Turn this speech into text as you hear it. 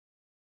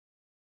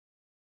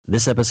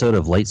This episode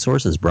of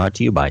LightSource is brought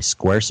to you by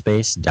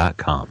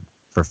Squarespace.com.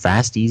 For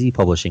fast, easy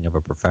publishing of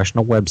a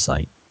professional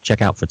website,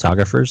 check out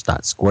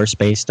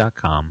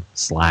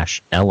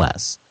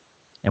photographers.squarespace.com/LS.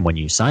 And when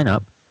you sign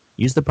up,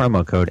 use the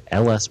promo code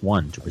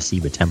LS1 to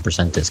receive a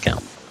 10%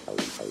 discount.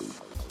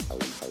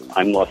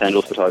 I'm Los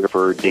Angeles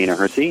photographer Dana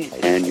Hursey,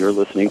 and you're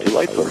listening to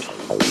LightSource.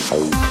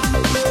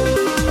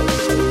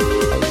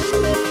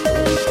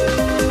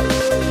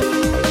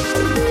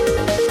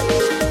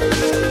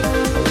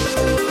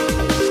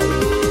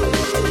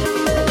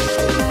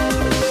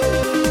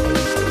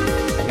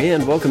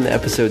 And welcome to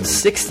episode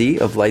 60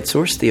 of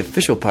LightSource, the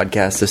official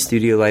podcast of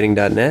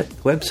StudioLighting.net,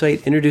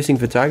 website introducing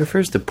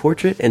photographers to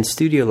portrait and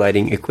studio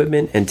lighting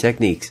equipment and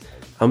techniques.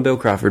 I'm Bill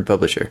Crawford,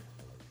 publisher.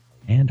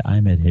 And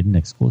I'm Ed Hidden,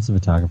 exclusive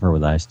photographer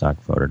with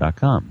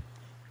iStockPhoto.com.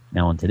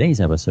 Now, on today's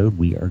episode,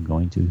 we are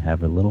going to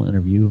have a little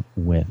interview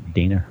with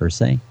Dana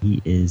Hursey. He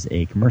is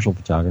a commercial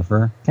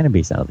photographer, kind of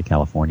based out of the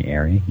California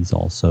area. He's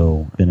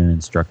also been an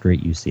instructor at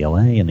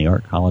UCLA and the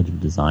Art College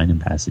of Design in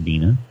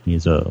Pasadena. He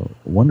is a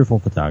wonderful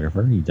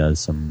photographer. He does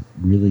some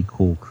really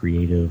cool,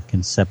 creative,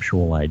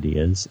 conceptual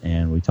ideas,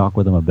 and we talk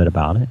with him a bit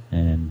about it.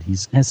 And he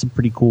has some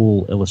pretty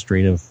cool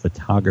illustrative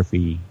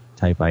photography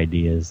type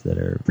ideas that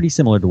are pretty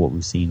similar to what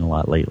we've seen a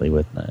lot lately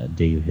with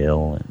Dave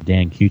Hill and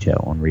Dan Cuto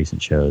on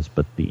recent shows.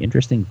 But the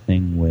interesting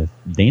thing with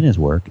Dana's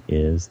work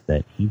is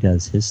that he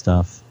does his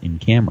stuff in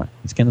camera.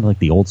 He's kind of like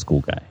the old school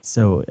guy.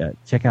 So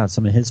check out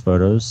some of his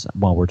photos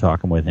while we're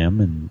talking with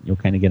him, and you'll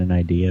kind of get an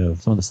idea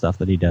of some of the stuff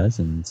that he does.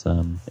 And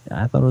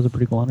I thought it was a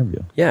pretty cool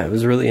interview. Yeah, it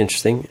was really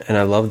interesting, and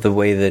I love the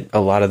way that a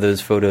lot of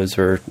those photos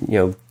were,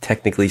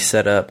 technically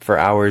set up for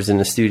hours in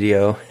the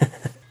studio.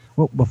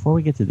 Well, before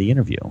we get to the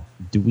interview,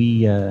 do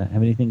we have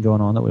anything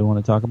going on that we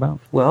want to talk about?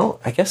 Well,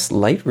 I guess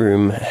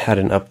Lightroom had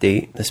an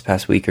update this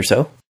past week or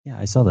so. Yeah,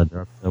 I saw that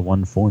they're up to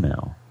 1.4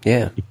 now.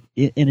 Yeah.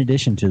 In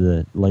addition to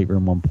the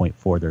Lightroom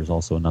 1.4, there's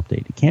also an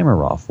update to Camera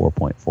Raw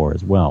 4.4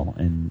 as well.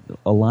 And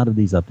a lot of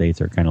these updates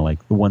are kind of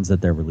like the ones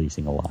that they're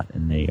releasing a lot,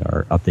 and they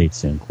are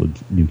updates to include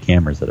new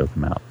cameras that have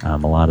come out. A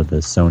lot of the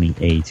Sony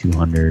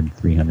A200,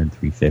 300,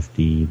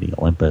 350, the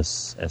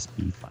Olympus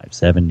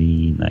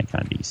SB570,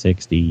 Nikon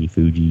D60,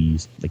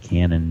 Fuji's, the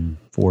Canon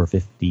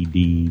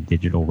 450D,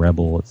 Digital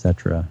Rebel,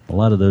 etc. A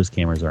lot of those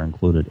cameras are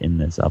included in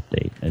this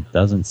update. It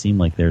doesn't seem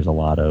like there's a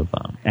lot of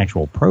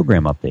actual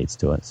program updates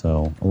to it,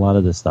 so a lot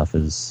of this stuff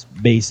is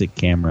basic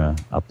camera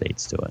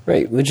updates to it.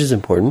 Right, which is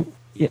important.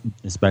 Yeah,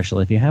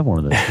 especially if you have one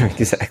of those.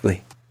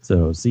 Exactly.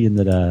 So seeing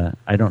that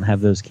I don't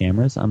have those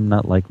cameras, I'm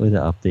not likely to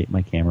update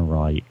my Camera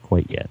Raw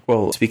quite yet.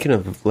 Well, speaking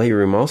of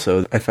Lightroom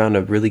also, I found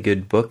a really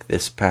good book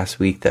this past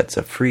week that's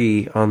a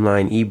free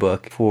online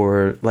ebook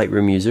for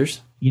Lightroom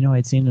users.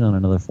 I'd seen it on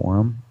another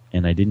forum,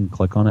 and I didn't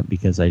click on it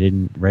because I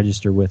didn't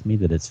register with me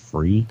that it's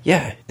free.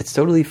 Yeah, it's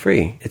totally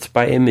free. It's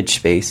by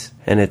ImageSpace,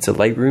 and it's a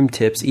Lightroom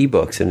Tips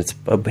ebooks, and it's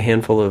a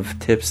handful of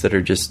tips that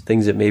are just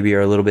things that maybe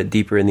are a little bit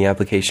deeper in the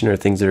application or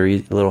things that are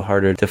a little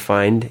harder to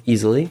find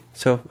easily.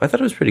 So I thought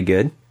it was pretty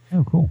good.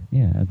 Oh, cool.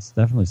 Yeah, it's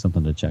definitely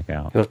something to check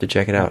out. You'll have to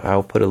check it out.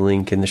 I'll put a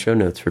link in the show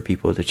notes for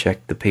people to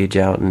check the page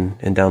out and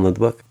download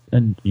the book.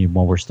 And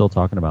while we're still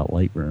talking about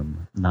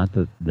Lightroom, not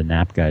that the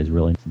NAP guys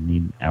really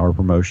need our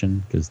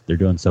promotion because they're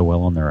doing so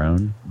well on their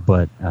own,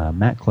 but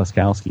Matt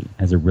Kluskowski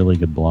has a really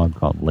good blog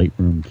called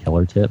Lightroom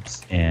Killer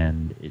Tips,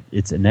 and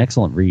it's an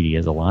excellent read. He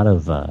has a lot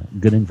of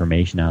good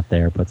information out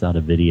there, puts out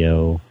a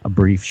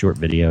brief short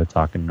video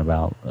talking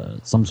about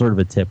some sort of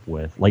a tip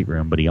with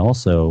Lightroom, but he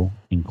also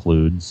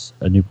includes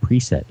a new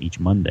preset each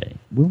Monday.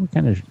 We were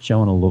kind of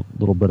showing a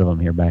little bit of them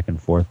here back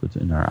and forth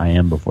in our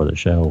IM before the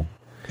show,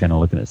 kind of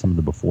looking at some of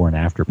the before and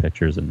after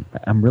pictures, and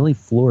I'm really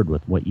floored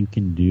with what you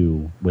can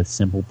do with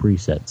simple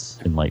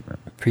presets in Lightroom.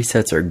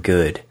 Presets are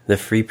good. The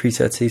free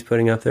presets he's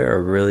putting up there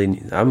are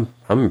really, I'm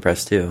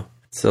impressed too.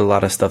 It's a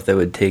lot of stuff that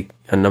would take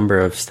a number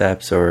of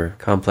steps or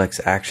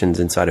complex actions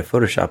inside of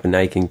Photoshop, and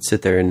now you can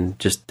sit there and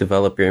just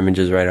develop your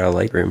images right out of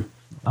Lightroom.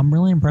 I'm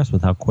really impressed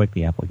with how quick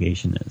the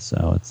application is.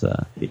 So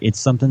it's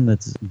something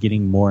that's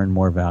getting more and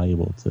more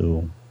valuable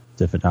to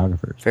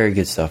photographers. Very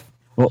good stuff.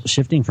 Well,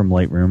 shifting from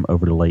Lightroom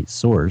over to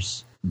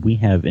LightSource, we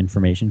have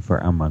information for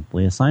our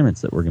monthly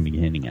assignments that we're going to be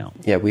handing out.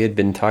 Yeah, we had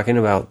been talking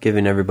about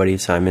giving everybody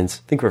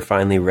assignments. I think we're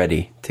finally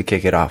ready to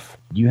kick it off.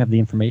 Do you have the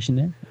information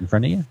there in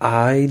front of you?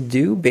 I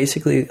do.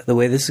 Basically, the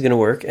way this is going to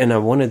work, and I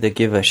wanted to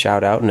give a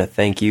shout out and a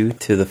thank you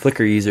to the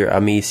Flickr user,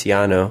 Ami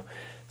Ciano.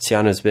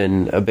 Ciano's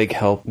been a big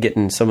help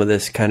getting some of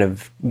this kind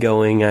of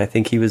going. I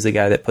think he was the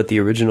guy that put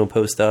the original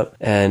post up,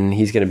 and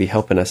he's going to be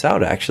helping us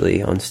out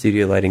actually on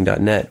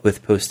StudioLighting.net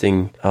with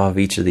posting of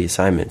each of the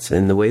assignments.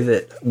 And the way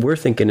that we're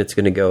thinking it's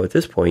going to go at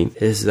this point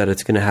is that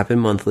it's going to happen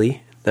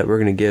monthly, that we're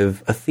going to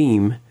give a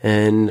theme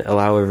and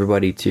allow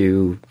everybody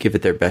to give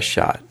it their best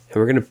shot. And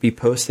we're going to be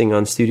posting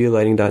on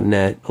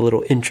StudioLighting.net a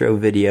little intro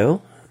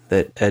video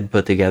that Ed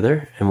put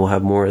together, and we'll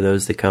have more of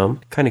those to come.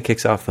 Kind of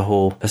kicks off the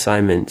whole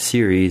assignment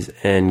series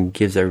and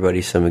gives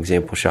everybody some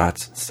example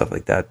shots and stuff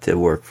like that to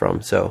work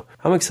from. So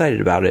I'm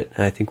excited about it.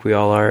 I think we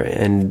all are.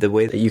 And the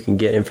way that you can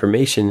get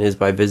information is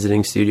by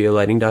visiting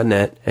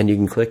StudioLighting.net, and you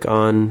can click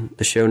on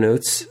the show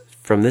notes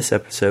from this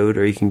episode,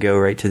 or you can go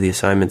right to the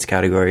assignments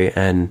category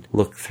and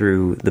look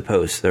through the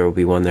posts. There will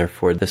be one there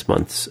for this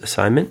month's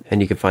assignment,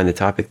 and you can find the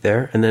topic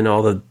there. And then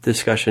all the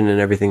discussion and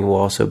everything will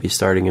also be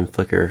starting in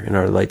Flickr, in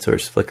our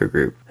LightSource Flickr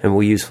group. And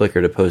we'll use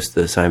Flickr to post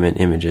the assignment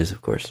images,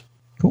 of course.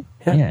 Cool.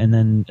 Yeah, and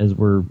then as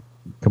we're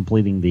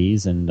completing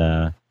these, and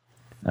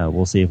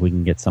we'll see if we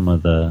can get some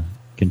of the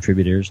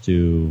contributors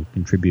to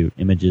contribute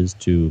images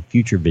to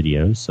future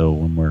videos. So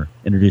when we're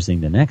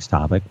introducing the next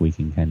topic, we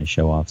can kind of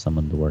show off some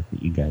of the work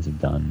that you guys have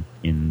done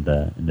in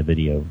the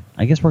video.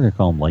 I guess we're going to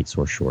call them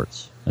LightSource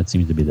shorts. That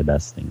seems to be the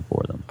best thing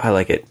for them. I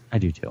like it. I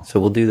do too.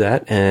 So we'll do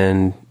that,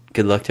 and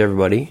good luck to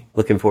everybody.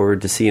 Looking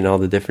forward to seeing all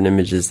the different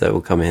images that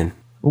will come in.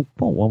 Well,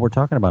 while we're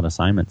talking about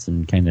assignments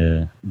and kind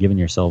of giving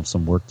yourself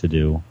some work to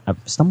do, I've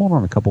stumbled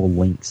on a couple of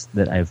links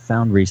that I've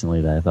found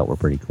recently that I thought were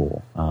pretty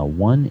cool.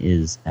 One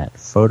is at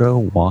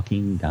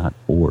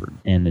photowalking.org,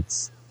 and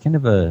it's kind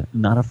of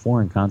not a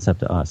foreign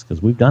concept to us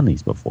because we've done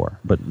these before,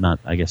 but not,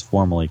 I guess,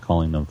 formally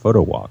calling them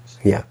photo walks.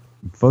 Yeah.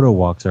 Photo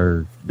walks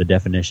are, the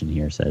definition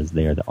here says,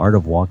 they are the art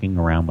of walking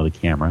around with a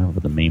camera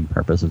with the main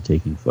purpose of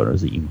taking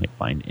photos that you might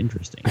find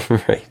interesting.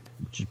 Right.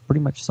 Which pretty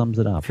much sums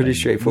it up. Pretty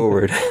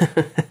straightforward.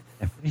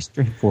 Pretty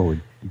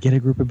straightforward. Get a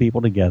group of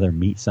people together,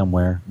 meet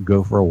somewhere,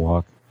 go for a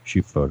walk,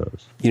 shoot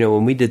photos. You know,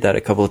 when we did that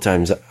a couple of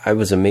times, I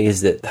was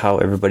amazed at how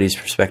everybody's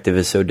perspective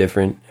is so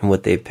different and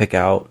what they pick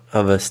out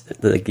of us.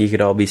 Like, you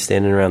could all be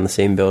standing around the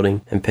same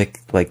building and pick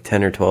like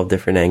 10 or 12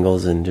 different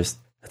angles, and just,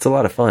 it's a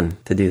lot of fun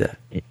to do that.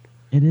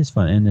 It is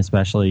fun, and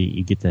especially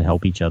you get to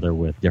help each other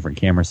with different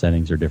camera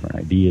settings or different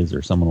ideas,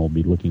 or someone will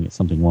be looking at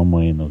something one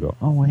way and they'll go,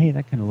 oh, well, hey,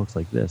 that kind of looks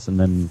like this, and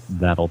then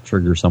that'll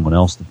trigger someone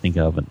else to think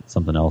of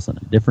something else in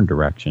a different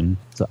direction.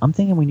 So I'm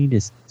thinking we need to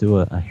do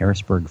a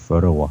Harrisburg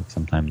photo walk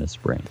sometime this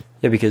spring.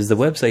 Yeah, because the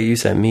website you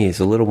sent me is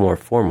a little more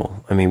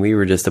formal. I mean, we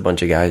were just a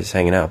bunch of guys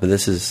hanging out, but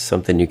this is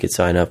something you could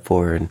sign up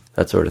for and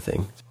that sort of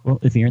thing. Well,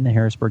 if you're in the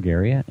Harrisburg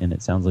area and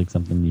it sounds like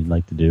something you'd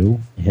like to do,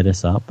 hit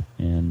us up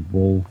and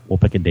we'll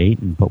pick a date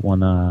and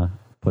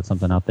put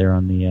something out there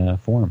on the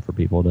forum for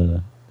people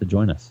to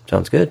join us.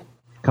 Sounds good.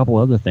 A couple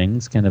other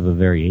things, kind of a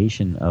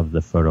variation of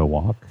the photo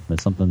walk.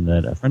 It's something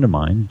that a friend of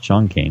mine,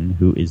 Sean King,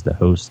 who is the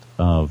host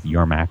of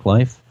Your Mac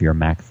Life. If you're a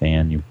Mac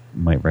fan, you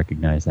might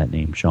recognize that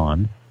name,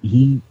 Sean.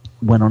 He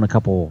went on a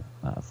couple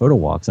photo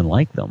walks and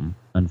liked them.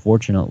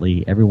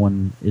 Unfortunately,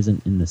 everyone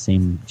isn't in the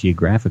same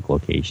geographic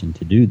location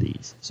to do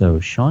these. So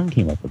Sean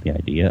came up with the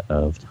idea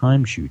of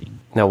time shooting.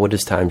 Now, what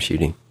is time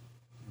shooting?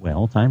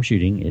 Well, time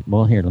shooting,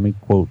 here, let me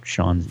quote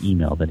Sean's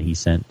email that he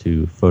sent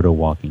to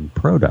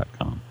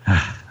photowalkingpro.com.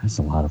 That's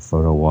a lot of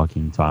photo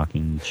walking,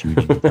 talking,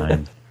 shooting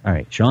times. All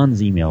right,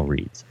 Sean's email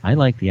reads, I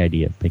like the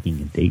idea of picking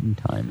a date and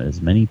time and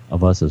as many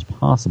of us as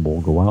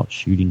possible go out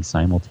shooting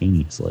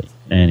simultaneously.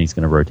 And he's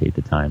going to rotate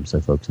the time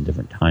so folks in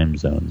different time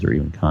zones or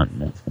even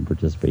continents can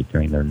participate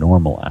during their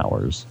normal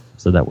hours.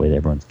 So that way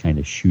everyone's kind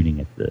of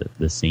shooting at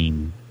the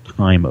same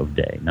time of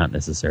day, not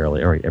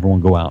necessarily, all right,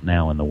 everyone go out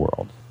now in the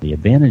world. The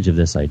advantage of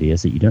this idea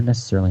is that you don't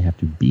necessarily have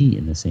to be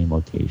in the same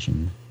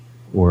location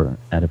or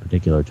at a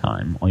particular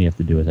time. All you have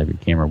to do is have your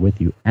camera with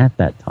you at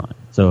that time.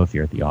 So if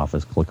you're at the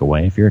office, click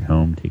away. If you're at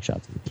home, take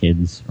shots of the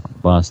kids or on the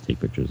bus,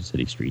 take pictures of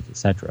city streets,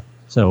 etc.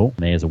 So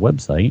they has a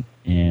website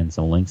and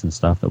some links and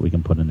stuff that we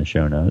can put in the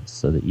show notes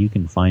so that you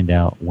can find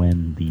out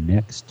when the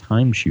next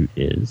time shoot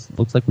is. It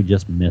looks like we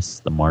just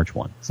missed the March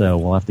one. So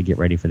we'll have to get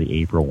ready for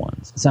the April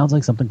ones. It sounds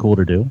like something cool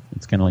to do.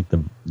 It's kind of like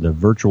the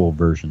virtual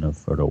version of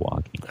photo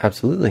walking.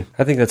 Absolutely.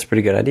 I think that's a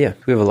pretty good idea.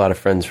 We have a lot of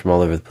friends from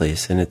all over the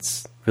place, and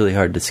it's really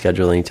hard to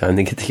schedule any time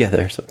to get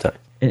together sometime.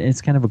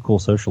 It's kind of a cool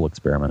social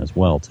experiment as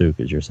well, too,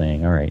 because you're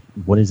saying, all right,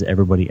 what is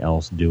everybody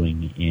else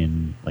doing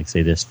in, like,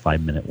 say, this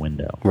 5-minute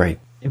window? Right.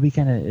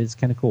 It's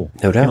kind of cool.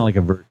 No doubt. Kind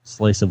of like a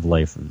slice of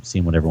life of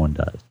seeing what everyone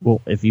does.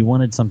 Well, if you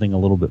wanted something a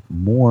little bit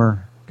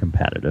more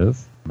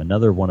competitive,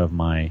 another one of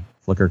my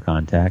Flickr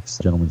contacts,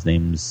 the gentleman's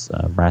name's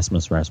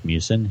Rasmus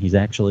Rasmussen. He's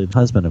actually the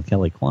husband of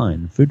Kelly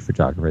Klein, food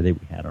photographer that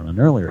we had on an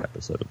earlier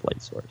episode of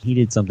LightSource. He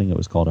did something that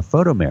was called a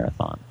photo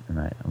marathon.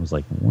 And I was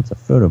like, what's a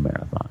photo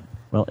marathon?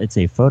 Well, it's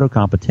a photo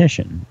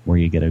competition where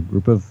you get a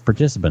group of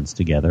participants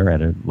together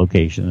at a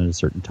location at a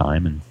certain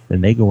time, and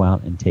then they go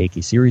out and take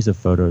a series of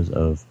photos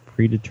of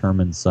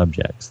predetermined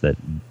subjects that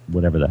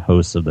whatever the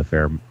hosts of the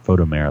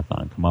photo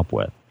marathon come up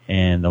with.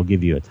 And they'll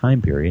give you a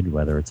time period,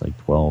 whether it's like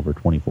 12 or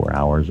 24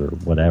 hours or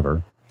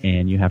whatever,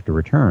 and you have to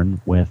return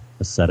with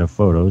a set of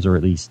photos, or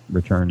at least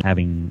return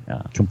having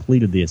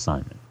completed the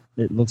assignment.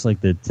 It looks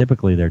like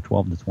typically they're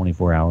 12 to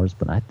 24 hours,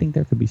 but I think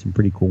there could be some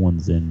pretty cool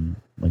ones in,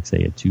 like,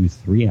 say, a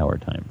 2-3 hour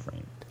time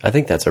frame. I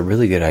think that's a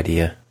really good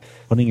idea.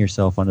 Putting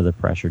yourself under the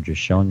pressure, just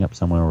showing up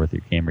somewhere with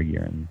your camera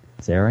gear and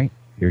say, all right,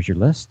 here's your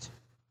list.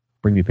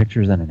 Bring me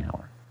pictures in an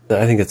hour.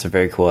 I think that's a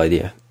very cool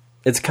idea.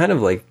 It's kind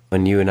of like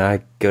when you and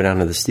I go down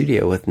to the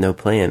studio with no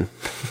plan.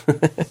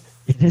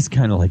 It is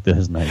kind of like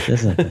those nights,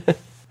 isn't it?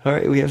 All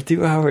right, we have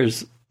 2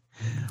 hours.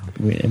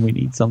 And we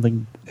need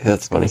something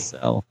that's funny to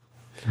sell.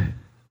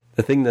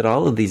 The thing that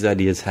all of these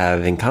ideas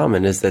have in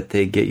common is that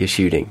they get you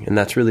shooting. And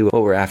that's really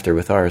what we're after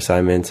with our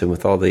assignments and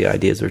with all the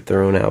ideas we're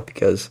throwing out,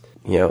 because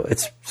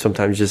it's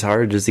sometimes just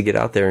hard just to get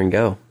out there and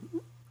go.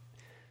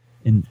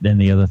 And then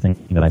the other thing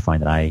that I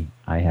find that I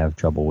have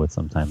trouble with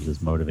sometimes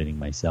is motivating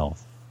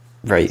myself.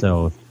 Right.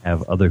 So if you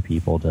have other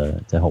people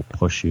to help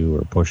push you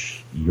or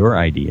push your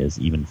ideas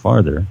even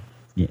farther,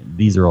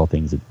 these are all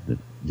things that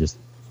just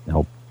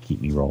help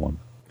keep me rolling.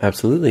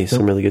 Absolutely.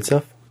 Some really good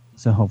stuff.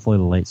 So hopefully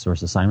the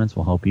LightSource assignments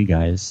will help you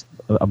guys.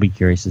 I'll be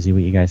curious to see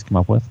what you guys come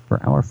up with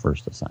for our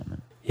first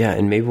assignment. Yeah,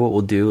 and maybe what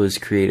we'll do is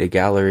create a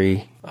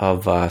gallery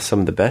of some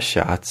of the best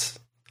shots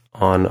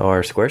on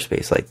our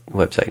Squarespace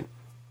website.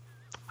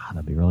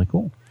 That'd be really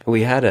cool.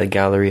 We had a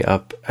gallery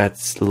up at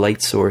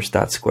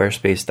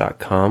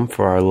lightsource.squarespace.com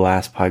for our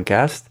last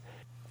podcast.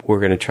 We're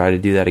going to try to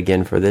do that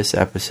again for this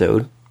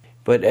episode.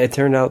 But it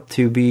turned out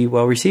to be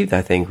well received,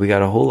 I think. We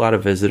got a whole lot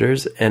of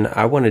visitors, and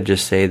I want to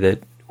just say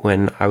that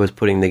when I was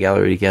putting the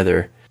gallery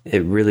together,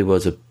 it really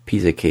was a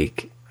piece of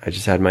cake. I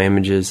just had my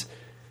images,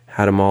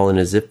 had them all in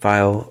a zip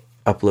file,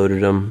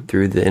 uploaded them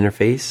through the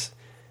interface,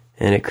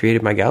 and it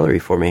created my gallery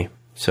for me.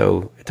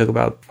 So it took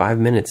about 5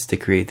 minutes to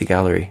create the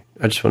gallery.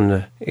 I just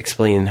wanted to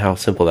explain how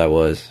simple that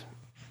was.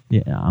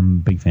 Yeah, I'm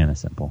a big fan of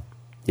simple.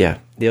 Yeah.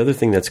 The other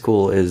thing that's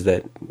cool is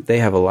that they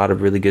have a lot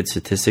of really good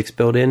statistics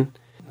built in,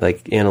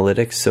 like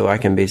analytics, so I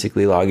can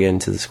basically log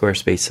into the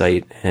Squarespace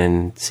site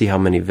and see how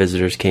many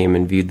visitors came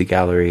and viewed the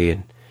gallery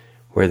and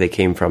where they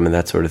came from and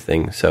that sort of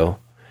thing. So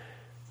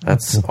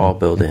that's all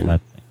built in.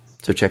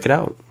 So check it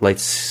out,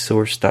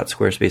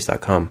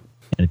 lightsource.squarespace.com.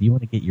 And if you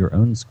want to get your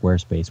own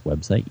Squarespace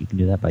website, you can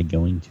do that by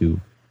going to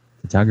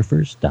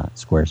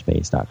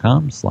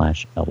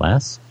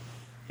photographers.squarespace.com/ls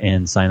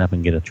and sign up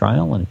and get a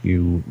trial. And if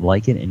you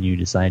like it and you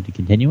decide to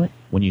continue it,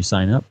 when you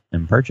sign up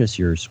and purchase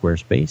your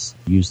Squarespace,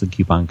 use the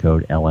coupon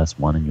code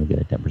LS1 and you'll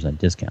get a 10%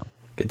 discount.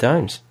 Good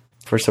times.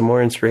 For some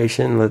more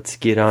inspiration, let's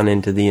get on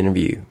into the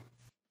interview.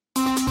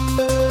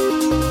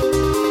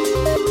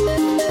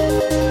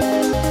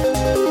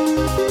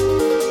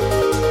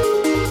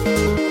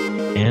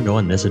 And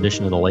on this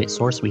edition of the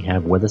LightSource, we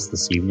have with us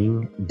this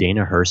evening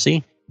Dana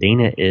Hursey.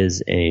 Dana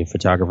is a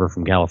photographer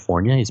from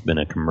California. He's been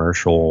a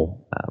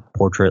commercial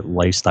portrait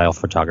lifestyle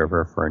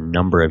photographer for a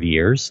number of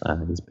years.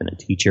 He's been a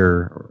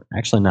teacher,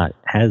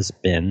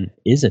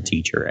 is a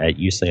teacher at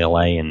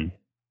UCLA and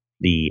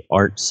the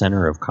Art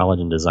Center of College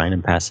and Design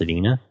in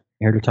Pasadena.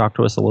 Here to talk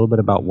to us a little bit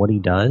about what he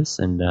does,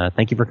 and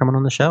thank you for coming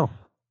on the show.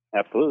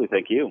 Absolutely,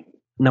 thank you.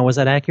 Now, was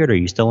that accurate? Are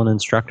you still an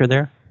instructor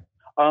there?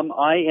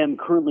 I am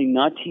currently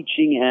not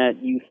teaching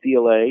at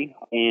UCLA,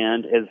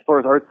 and as far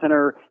as Art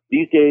Center,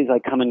 these days I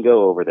come and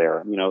go over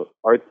there.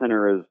 Art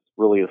Center is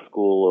really a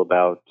school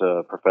about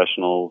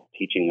professionals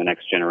teaching the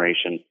next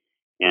generation,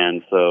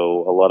 and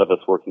so a lot of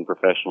us working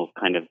professionals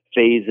kind of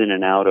phase in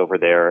and out over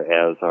there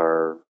as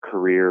our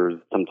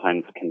careers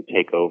sometimes can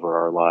take over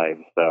our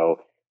lives.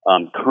 So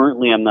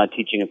currently I'm not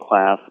teaching a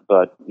class,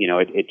 but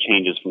it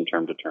changes from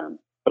term to term.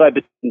 But I've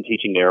been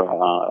teaching there.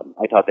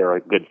 I taught there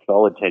a good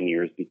solid 10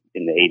 years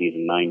in the 80s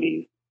and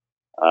 90s,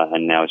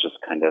 and now it's just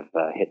kind of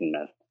hit and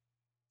miss.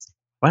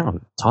 Wow,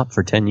 taught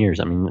for 10 years.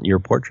 I mean, your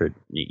portrait,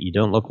 you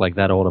don't look like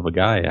that old of a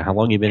guy. How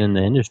long have you been in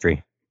the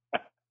industry?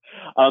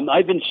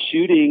 I've been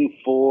shooting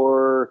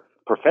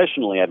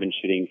professionally, I've been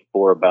shooting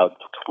for about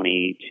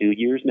 22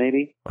 years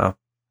maybe. Wow.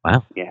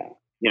 Yeah.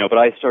 But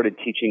I started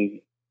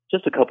teaching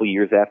just a couple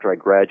years after I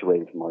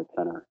graduated from Art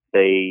Center.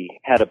 They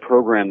had a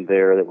program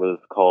there that was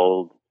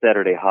called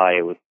Saturday High.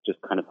 It was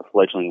just kind of a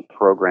fledgling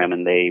program,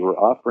 and they were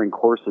offering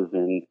courses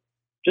in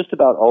just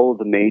about all of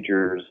the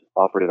majors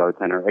offered at Art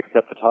Center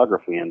except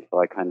photography. And so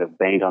I kind of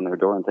banged on their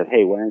door and said,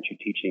 hey, why aren't you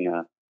teaching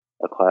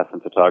a class in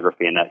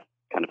photography? And that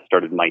kind of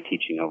started my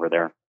teaching over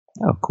there.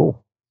 Oh,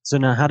 cool. So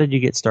now how did you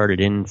get started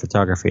in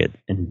photography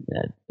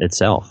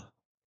itself?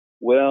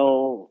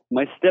 Well,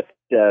 my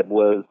stepdad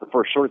was,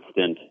 for a short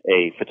stint,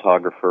 a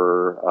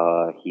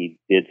photographer. He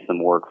did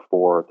some work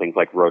for things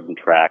like Road and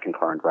Track and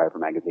Car and Driver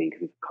magazine,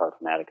 because he's a car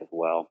fanatic as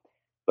well.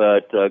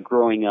 But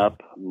growing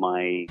up,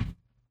 my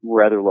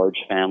rather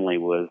large family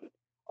was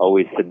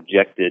always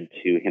subjected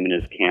to him and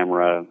his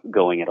camera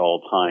going at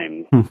all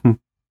times.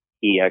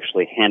 He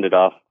actually handed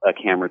off a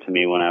camera to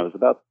me when I was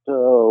about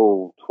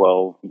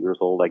 12 years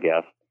old, I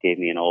guess. Gave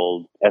me an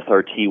old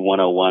SRT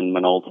 101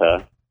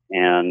 Minolta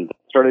and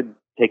started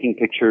taking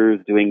pictures,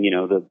 doing,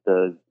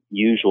 the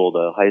usual,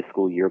 the high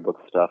school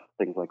yearbook stuff,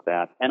 things like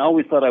that. And I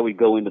always thought I would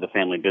go into the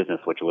family business,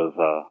 which was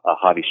a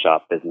hobby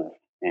shop business.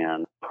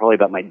 And probably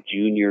about my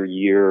junior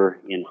year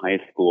in high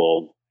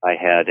school, I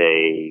had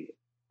a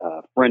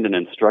friend, an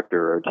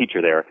instructor or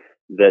teacher there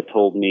that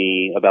told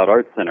me about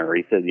Art Center.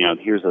 He said,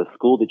 here's a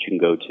school that you can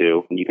go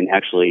to, and you can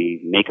actually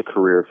make a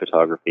career of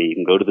photography. You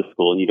can go to the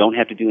school, and you don't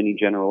have to do any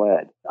general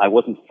ed. I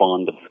wasn't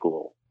fond of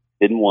school.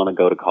 Didn't want to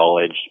go to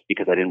college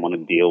because I didn't want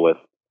to deal with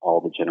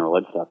all the general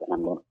ed stuff. And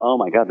I'm going, oh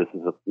my God, this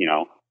is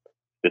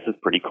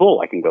pretty cool.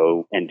 I can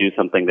go and do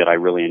something that I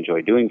really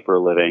enjoy doing for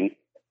a living,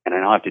 and I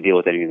don't have to deal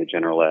with any of the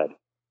general ed.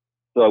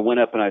 So I went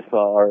up and I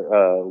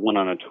went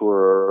on a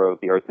tour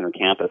of the Art Center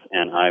campus,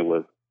 and I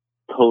was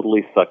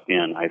totally sucked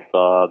in. I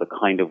saw the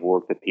kind of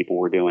work that people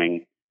were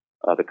doing,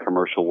 the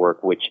commercial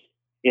work, which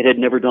it had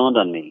never dawned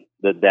on me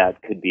that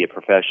that could be a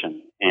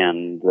profession.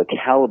 And the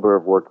caliber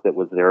of work that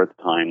was there at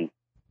the time,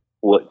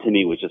 what to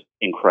me was just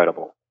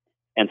incredible.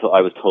 And so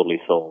I was totally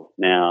sold.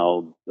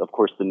 Now, of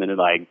course, the minute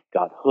I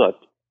got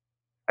hooked,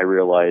 I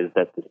realized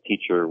that this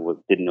teacher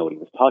didn't know what he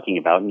was talking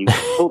about, and you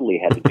totally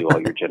had to do all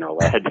your general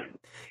ed.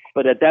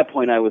 But at that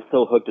point, I was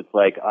so hooked, it's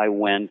like I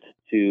went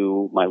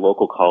to my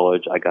local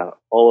college, I got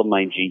all of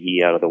my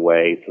GE out of the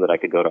way so that I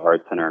could go to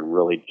Art Center and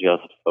really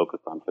just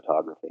focus on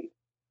photography.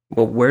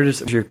 Well, where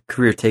does your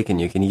career taken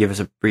you? Can you give us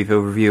a brief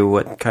overview of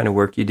what kind of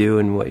work you do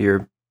and what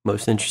you're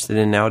most interested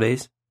in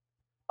nowadays?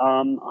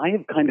 I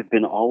have kind of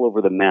been all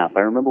over the map.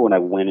 I remember when I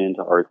went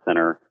into Art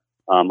Center,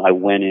 I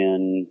went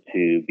in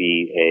to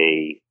be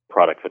a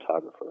product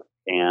photographer.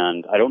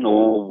 And I don't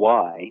know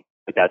why,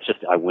 but that's just,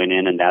 I went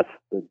in and that's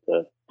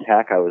the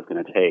tack I was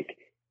going to take.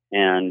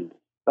 And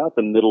about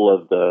the middle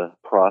of the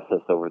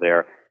process over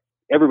there,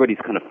 everybody's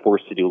kind of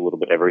forced to do a little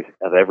bit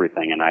of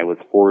everything. And I was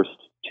forced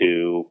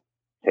to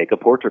take a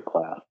portrait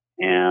class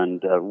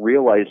and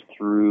realized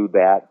through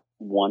that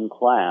one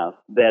class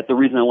that the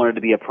reason I wanted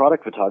to be a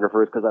product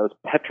photographer is because I was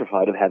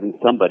petrified of having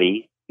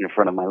somebody in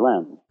front of my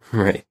lens.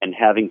 Right. And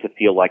having to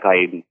feel like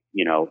I'm,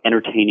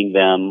 entertaining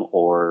them,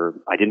 or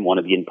I didn't want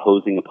to be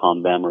imposing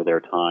upon them or their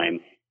time.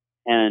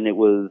 And it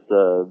was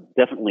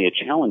definitely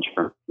a challenge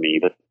for me,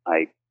 but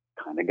I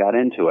kind of got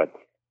into it.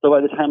 So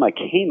by the time I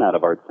came out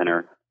of Art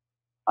Center,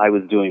 I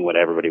was doing what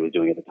everybody was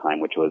doing at the time,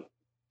 which was,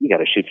 you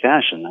got to shoot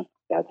fashion.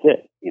 That's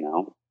it,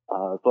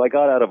 So I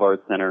got out of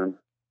Art Center.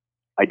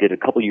 I did a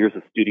couple years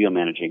of studio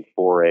managing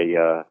for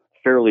a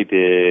fairly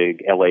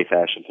big LA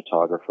fashion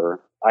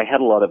photographer. I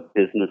had a lot of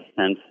business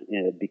sense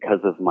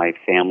because of my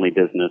family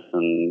business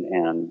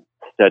and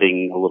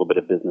studying a little bit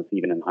of business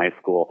even in high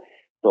school.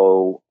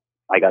 So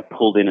I got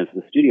pulled in as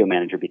the studio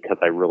manager because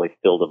I really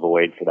filled a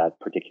void for that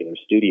particular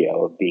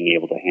studio of being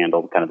able to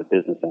handle kind of the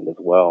business end as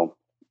well.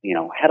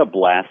 Had a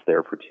blast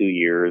there for 2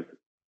 years.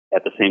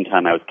 At the same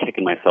time, I was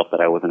kicking myself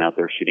that I wasn't out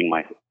there shooting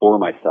for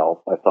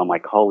myself. I saw my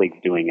colleagues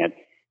doing it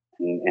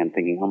and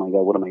thinking, oh my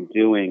God, what am I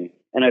doing?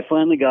 And I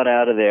finally got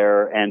out of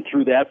there, and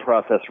through that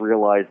process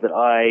realized that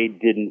I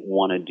didn't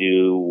want to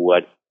do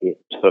what it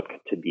took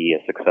to be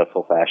a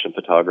successful fashion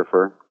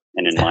photographer.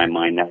 And in my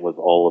mind, that was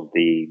all of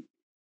the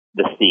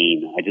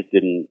scene. I just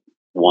didn't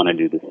want to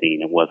do the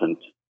scene. It wasn't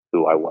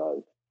who I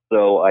was.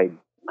 So I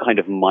kind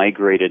of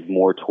migrated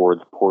more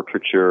towards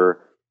portraiture,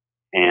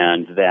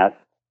 and that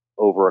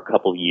over a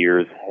couple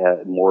years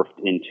had morphed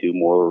into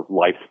more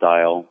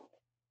lifestyle.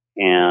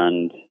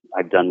 And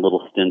I've done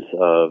little stints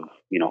of,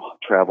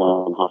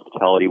 travel and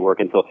hospitality work.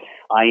 And so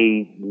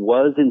I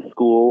was in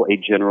school a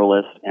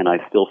generalist, and I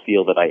still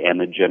feel that I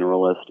am a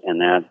generalist, and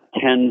that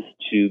tends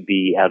to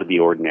be out of the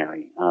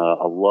ordinary.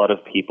 A lot of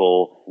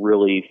people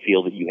really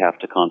feel that you have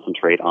to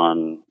concentrate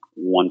on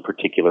one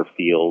particular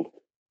field.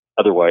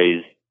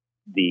 Otherwise,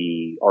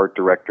 the art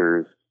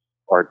directors,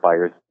 art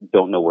buyers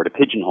don't know where to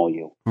pigeonhole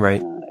you.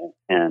 Right.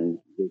 And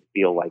they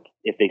feel like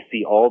if they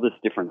see all this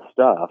different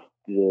stuff,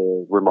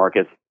 the remark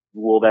is,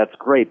 well, that's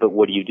great, but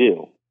what do you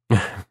do?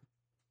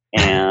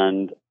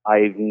 And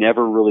I've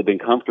never really been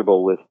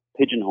comfortable with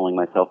pigeonholing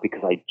myself because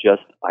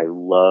I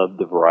love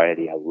the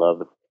variety. I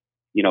love,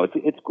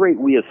 it's great.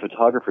 We as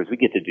photographers, we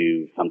get to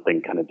do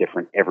something kind of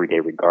different every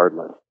day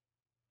regardless.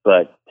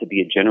 But to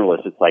be a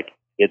generalist,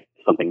 it's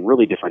something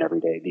really different every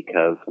day,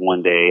 because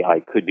one day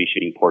I could be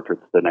shooting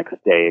portraits. The next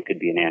day it could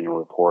be an annual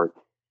report.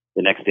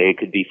 The next day it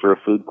could be for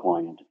a food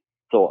client.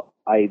 So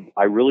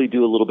I really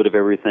do a little bit of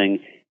everything.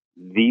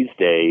 These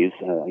days,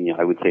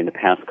 I would say in the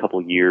past couple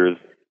of years,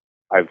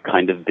 I've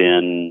kind of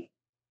been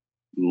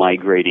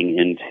migrating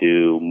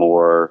into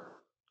more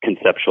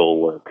conceptual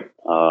work.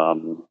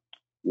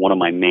 One of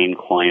my main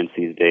clients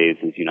these days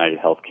is United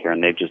Healthcare,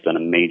 and they've just done a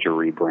major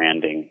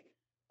rebranding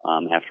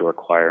after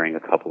acquiring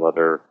a couple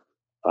other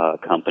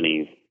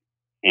companies.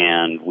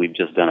 And we've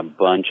just done a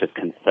bunch of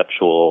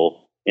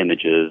conceptual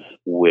images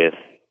with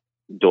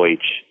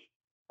Deutsch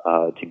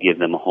to give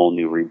them a whole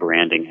new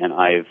rebranding. And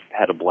I've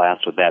had a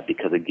blast with that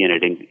because, again,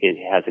 it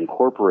has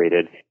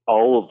incorporated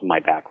all of my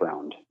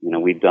background.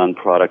 We've done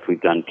product,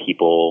 we've done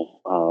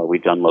people,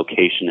 we've done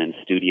location and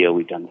studio,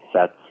 we've done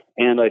sets.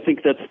 And I think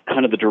that's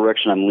kind of the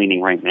direction I'm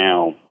leaning right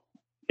now,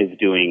 is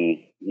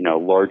doing,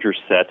 larger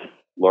set,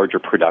 larger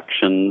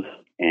productions,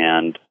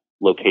 and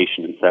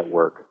location and set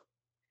work.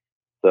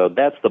 So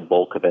that's the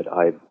bulk of it.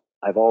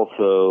 I've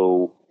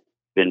also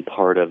been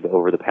part of,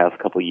 over the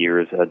past couple of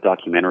years, a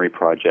documentary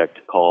project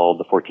called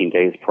the 14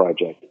 Days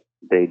Project.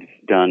 They've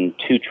done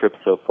 2 trips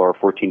so far,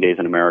 14 days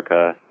in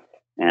America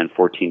and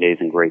 14 days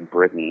in Great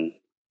Britain.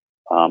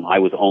 I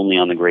was only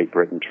on the Great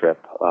Britain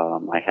trip.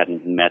 I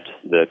hadn't met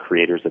the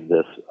creators of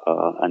this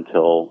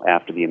until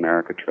after the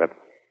America trip.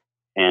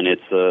 And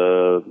it's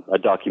a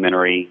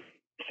documentary,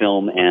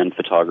 film and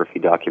photography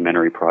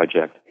documentary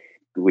project.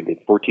 We did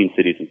 14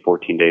 cities in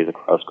 14 days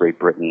across Great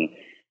Britain,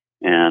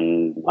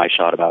 and I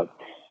shot about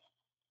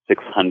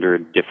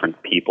 600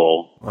 different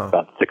people, wow,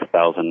 about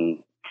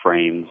 6,000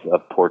 frames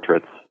of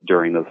portraits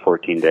during those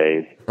 14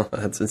 days.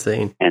 That's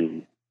insane.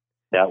 And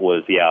that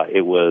was,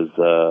 it was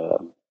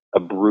a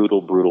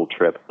brutal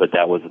trip, but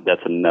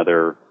that's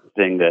another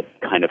thing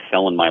that kind of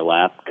fell in my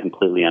lap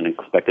completely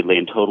unexpectedly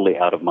and totally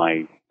out of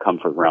my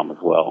comfort realm as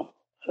well.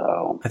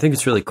 So I think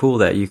it's really cool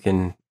that you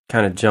can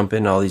kind of jump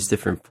in all these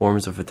different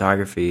forms of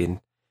photography, and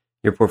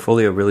your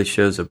portfolio really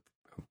shows a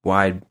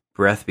wide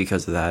breadth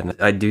because of that. And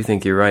I do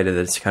think you're right that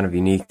it's kind of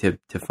unique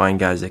to find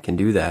guys that can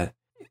do that.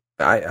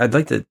 I'd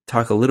like to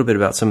talk a little bit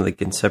about some of the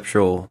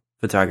conceptual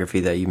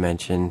photography that you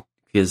mentioned,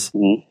 because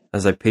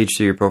as I paged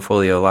through your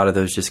portfolio, a lot of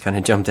those just kind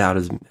of jumped out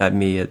at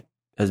me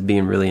as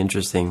being really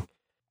interesting.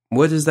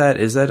 What is that?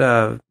 Is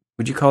that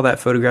would you call that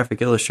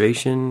photographic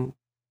illustration?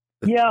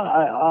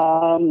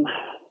 Yeah,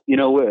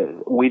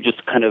 we've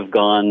just kind of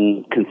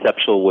gone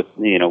conceptual with,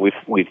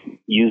 we've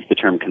used the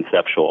term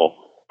conceptual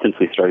since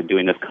we started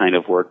doing this kind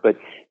of work. But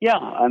yeah,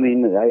 I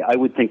mean, I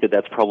would think that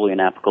that's probably an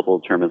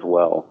applicable term as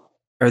well.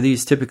 Are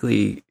these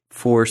typically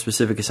for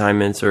specific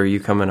assignments, or are you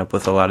coming up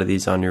with a lot of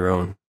these on your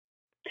own?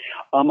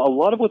 A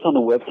lot of what's on the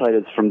website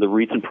is from the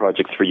recent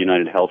projects for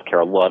United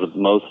Healthcare.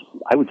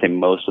 I would say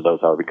most of those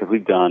are, because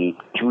we've done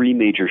 3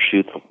 major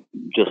shoots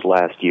just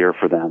last year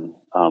for them,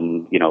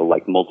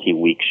 like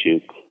multi-week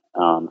shoots.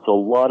 So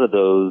a lot of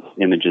those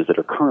images that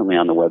are currently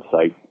on the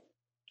website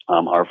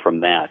are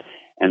from that.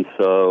 And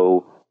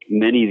so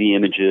many of the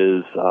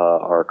images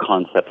are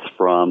concepts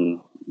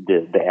from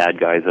the ad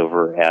guys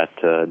over at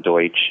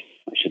Deutsch.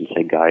 I shouldn't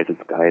say guys,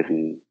 it's guys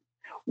and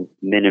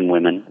men and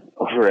women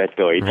over at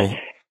Deutsch. Right.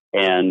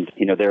 And,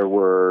 there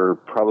were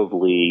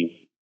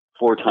probably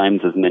 4 times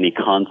as many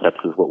concepts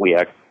as what we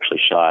actually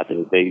shot.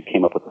 They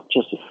came up with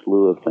just a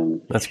slew of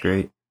things. That's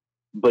great.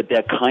 But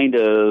that kind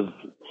of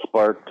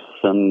sparked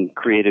some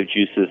creative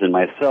juices in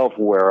myself,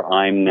 where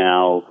I'm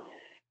now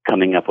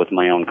coming up with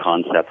my own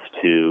concepts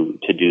to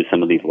do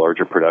some of these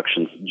larger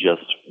productions,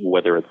 just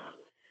whether it's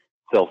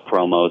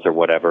self-promos or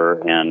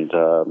whatever. And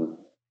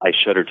I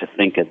shudder to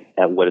think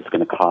at what it's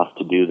going to cost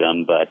to do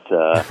them, but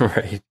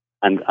right.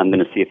 I'm going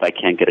to see if I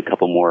can't get a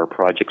couple more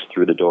projects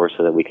through the door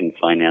so that we can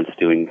finance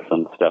doing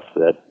some stuff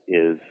that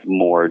is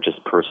more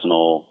just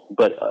personal,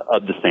 but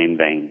of the same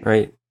vein.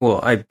 Right.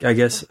 Well, I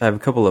guess I have a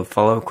couple of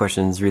follow-up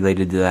questions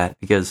related to that,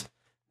 because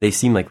they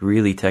seem like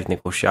really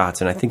technical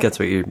shots, and I think that's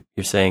what you're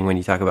saying when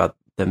you talk about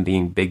them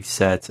being big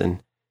sets.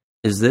 And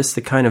is this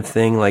the kind of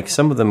thing, like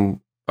some of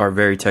them are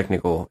very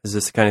technical, is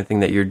this the kind of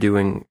thing that you're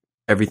doing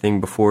everything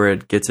before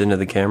it gets into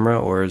the camera,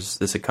 or is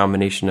this a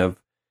combination of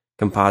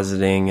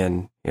compositing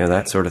and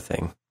that sort of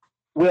thing?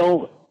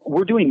 Well,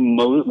 we're doing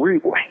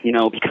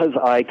because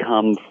I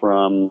come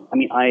from,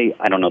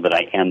 I don't know that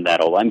I am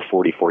that old. I'm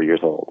 44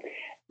 years old,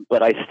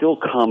 but I still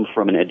come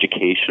from an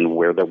education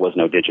where there was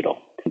no digital.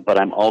 But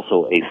I'm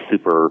also a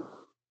super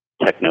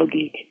techno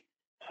geek.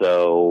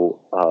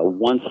 So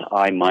once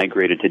I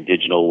migrated to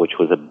digital, which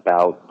was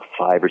about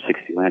 5 or 6,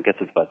 I guess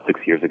it's about 6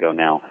 years ago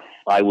now,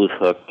 I was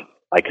hooked.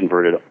 I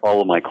converted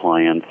all of my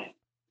clients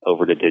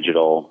over to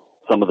digital.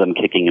 Some of them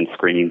kicking and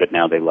screaming, but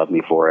now they love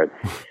me for it.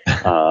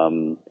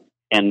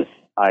 And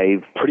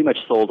I've pretty much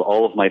sold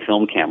all of my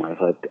film cameras,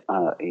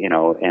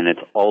 and it's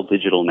all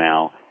digital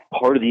now.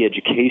 Part of the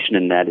education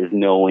in that is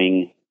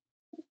knowing,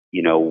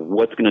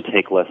 what's going to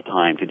take less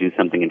time to do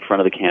something in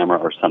front of the camera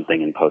or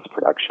something in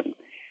post-production.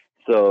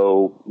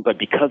 So, but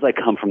because I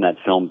come from that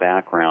film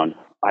background,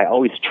 I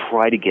always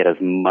try to get as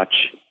much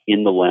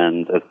in the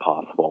lens as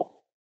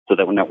possible, so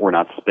that we're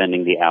not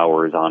spending the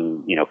hours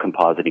on,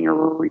 compositing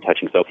or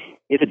retouching. So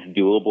if it's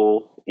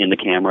doable in the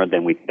camera,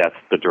 then that's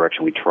the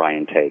direction we try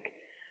and take.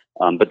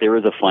 But there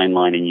is a fine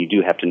line, and you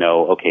do have to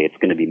know, okay, it's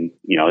going to be,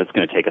 it's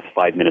going to take us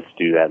 5 minutes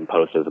to do that in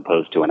post as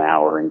opposed to an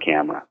hour in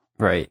camera.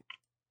 Right.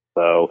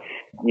 So,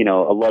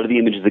 a lot of the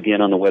images,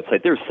 again, on the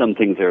website, there's some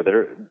things there that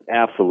are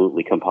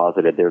absolutely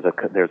composited. There's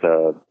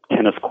a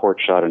tennis court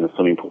shot and a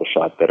swimming pool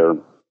shot that are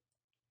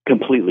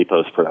completely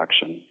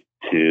post-production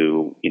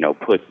to,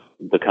 put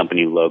the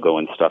company logo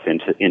and stuff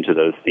into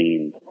those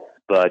scenes.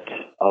 But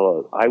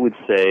I would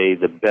say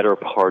the better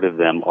part of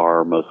them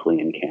are mostly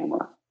in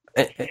camera.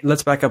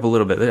 Let's back up a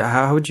little bit.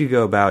 How would you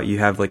go about, you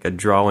have like a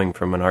drawing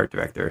from an art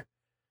director.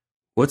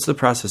 What's the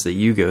process that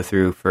you go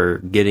through for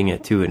getting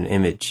it to an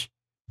image?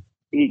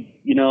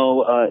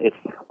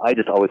 I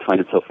just always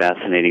find it so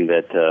fascinating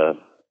that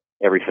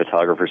every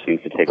photographer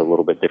seems to take a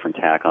little bit different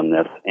tack on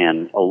this.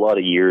 And a lot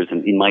of years,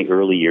 and in my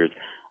early years,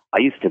 I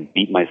used to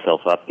beat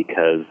myself up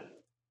because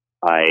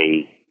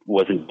I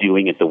wasn't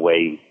doing it the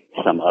way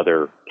some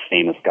other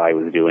famous guy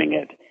was doing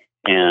it.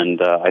 And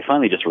I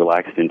finally just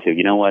relaxed into,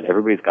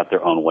 everybody's got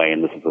their own way,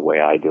 and this is the way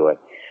I do it.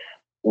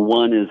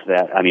 One is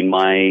that,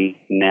 my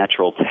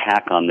natural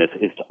tack on this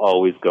is to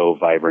always go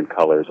vibrant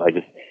colors.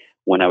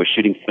 When I was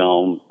shooting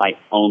film, I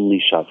only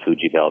shot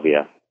Fuji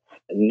Velvia.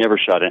 Never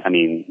shot it.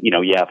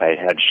 If I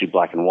had to shoot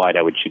black and white,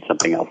 I would shoot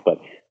something else, but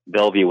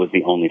Velvia was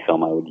the only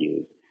film I would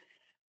use.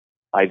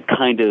 I've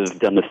kind of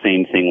done the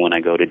same thing when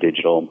I go to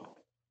digital.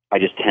 I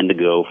just tend to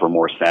go for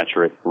more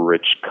saturated,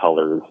 rich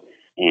colors.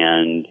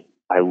 And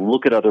I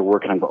look at other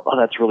work and I go, oh,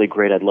 that's really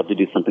great. I'd love to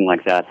do something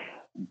like that.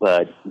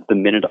 But the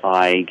minute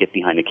I get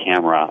behind a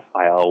camera,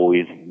 I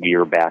always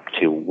veer back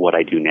to what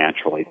I do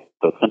naturally.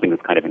 So it's something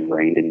that's kind of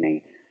ingrained in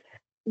me.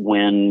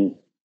 when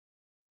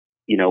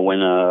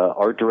a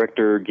art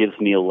director gives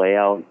me a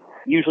layout,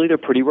 usually they're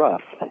pretty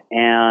rough.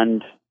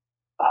 And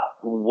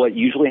what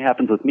usually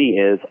happens with me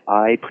is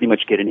I pretty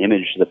much get an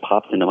image that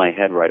pops into my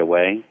head right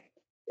away.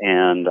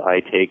 And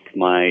I take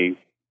my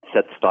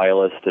set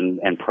stylist and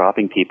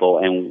propping people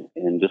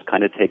and just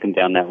kind of take them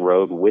down that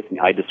road with me.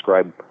 I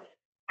describe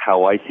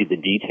how I see the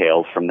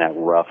details from that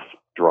rough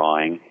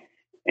drawing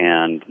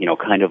and,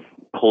 kind of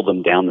pull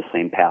them down the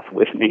same path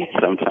with me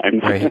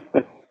sometimes. Right.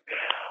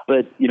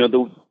 But,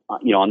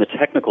 on the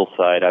technical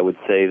side, I would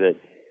say that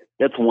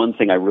that's one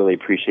thing I really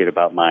appreciate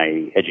about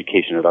my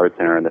education at Art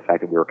Center and the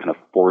fact that we were kind of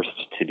forced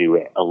to do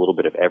a little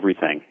bit of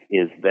everything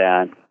is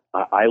that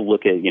I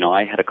look at,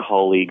 I had a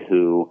colleague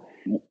who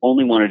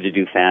only wanted to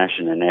do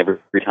fashion, and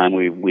every time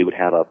we would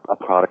have a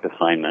product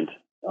assignment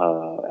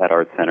at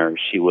Art Center,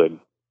 she would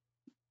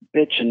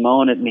bitch and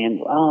moan at me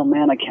and, oh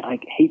man, I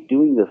hate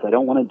doing this. I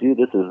don't want to do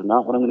this. This is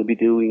not what I'm going to be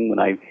doing when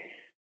I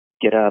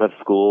get out of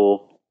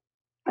school.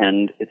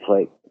 And it's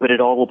like, but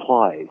it all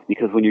applies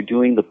because when you're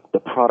doing the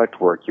product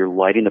work, you're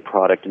lighting the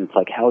product, and it's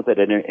like, how is that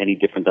any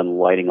different than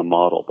lighting a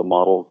model? The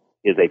model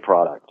is a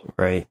product.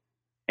 Right.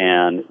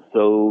 And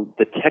so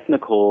the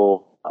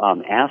technical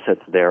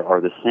assets there are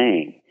the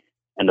same.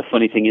 And the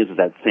funny thing is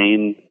that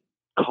same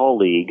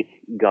colleague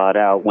got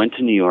out, went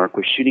to New York,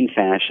 was shooting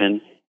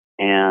fashion,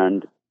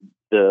 and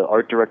the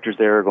art directors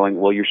there are going,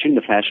 well, you're shooting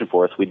the fashion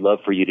for us. We'd love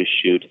for you to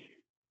shoot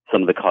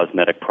some of the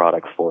cosmetic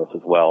products for us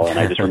as well. And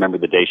I just remember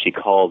the day she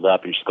called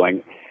up and she's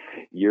going,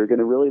 you're going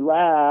to really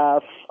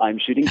laugh. I'm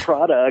shooting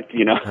product,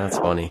 That's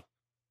funny.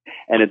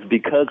 And it's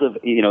because of,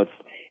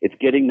 it's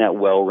getting that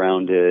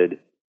well-rounded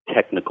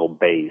technical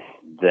base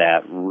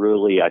that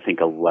really, I think,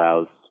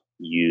 allows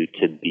you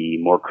to be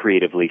more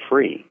creatively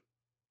free.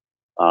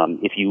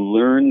 If you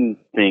learn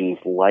things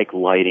like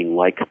lighting,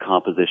 like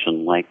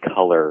composition, like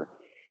color,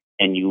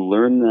 and you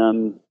learn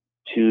them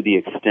to the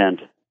extent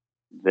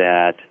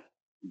that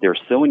they're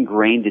so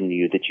ingrained in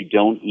you that you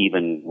don't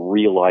even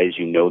realize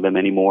you know them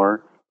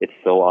anymore, it's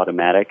so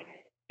automatic,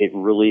 it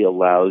really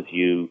allows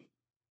you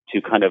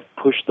to kind of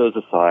push those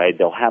aside.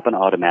 They'll happen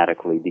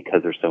automatically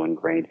because they're so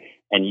ingrained,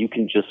 and you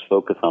can just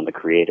focus on the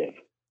creative.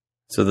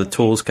 So the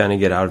tools kind of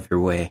get out of your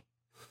way.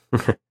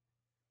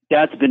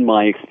 That's been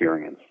my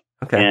experience.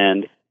 Okay.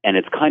 And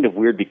it's kind of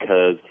weird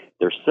because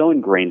they're so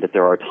ingrained that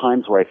there are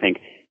times where I think,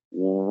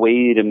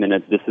 wait a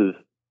minute, this is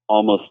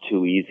almost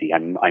too easy.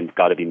 I've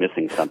got to be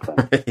missing something.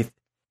 Right.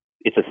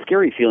 It's a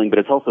scary feeling, but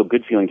it's also a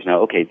good feeling to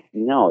know, okay,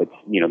 no, it's,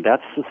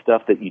 that's the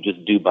stuff that you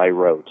just do by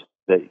rote,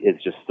 that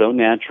is just so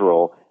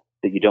natural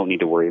that you don't need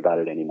to worry about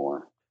it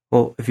anymore.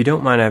 Well, if you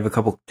don't mind, I have a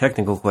couple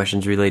technical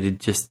questions related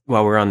just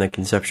while we're on the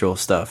conceptual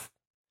stuff.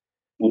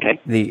 Okay.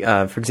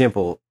 For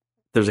example,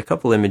 there's a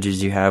couple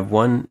images you have.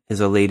 One is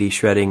a lady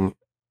shredding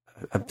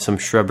some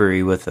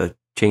shrubbery with a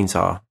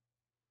chainsaw.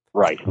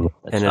 Right.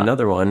 And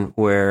another one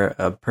where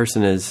a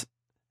person is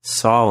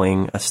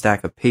sawing a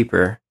stack of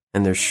paper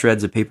and there's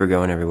shreds of paper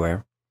going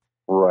everywhere.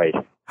 Right.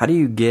 How do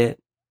you get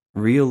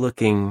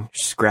real-looking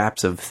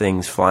scraps of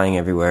things flying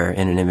everywhere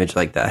in an image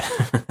like that?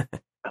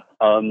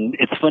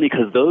 It's funny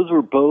because those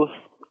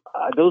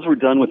were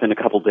done within a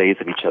couple days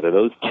of each other.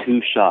 Those two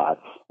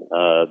shots,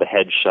 the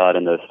head shot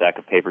and the stack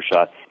of paper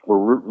shot,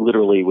 were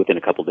literally within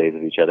a couple days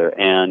of each other.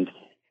 And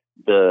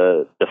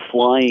the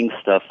flying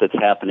stuff that's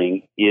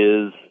happening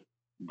is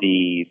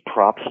the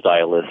prop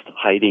stylist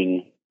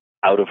hiding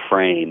out of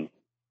frame,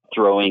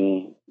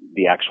 throwing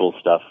the actual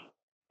stuff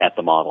at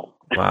the model.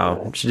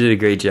 Wow, she did a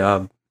great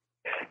job.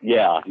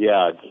 Yeah.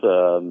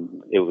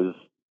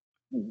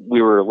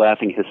 We were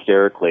laughing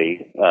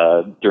hysterically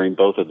during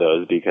both of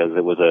those because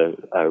it was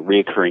a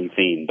reoccurring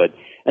theme.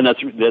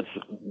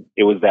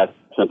 It was that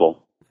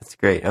simple. That's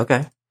great.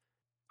 Okay.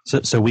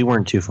 So we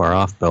weren't too far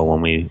off, Bill,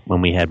 when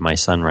we had my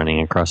son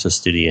running across the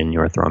studio and you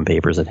were throwing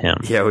papers at him.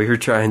 Yeah, we were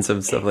trying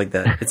some stuff like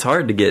that. It's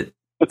hard to get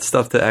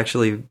stuff to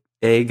actually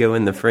A, go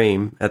in the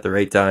frame at the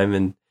right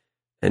time,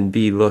 and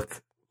B,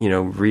 look,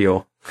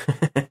 real.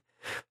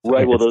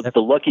 Right. Well, the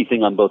lucky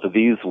thing on both of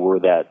these were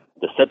that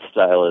the set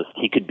stylist,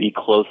 he could be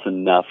close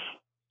enough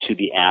to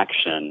the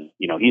action.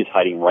 He's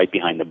hiding right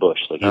behind the bush,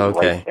 so he's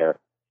right there,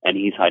 and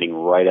he's hiding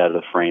right out of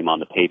the frame on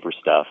the paper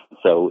stuff.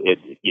 So if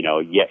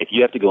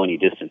you have to go any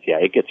distance,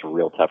 it gets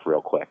real tough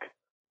real quick.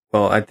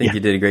 Well, I think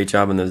you did a great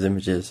job on those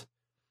images.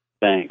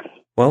 Thanks.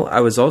 Well, I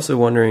was also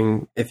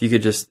wondering if you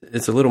could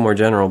it's a little more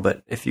general,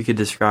 but if you could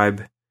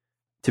describe,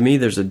 to me,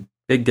 there's a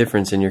big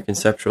difference in your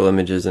conceptual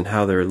images and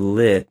how they're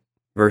lit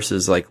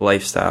versus like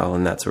lifestyle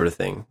and that sort of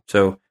thing.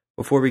 So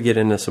before we get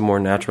into some more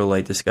natural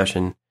light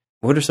discussion,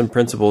 what are some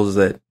principles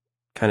that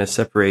kind of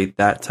separate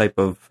that type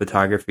of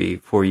photography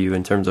for you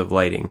in terms of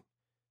lighting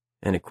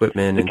and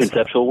equipment? The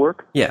conceptual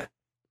work? Yeah.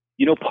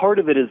 Part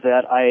of it is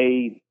that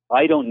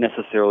I don't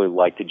necessarily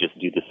like to just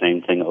do the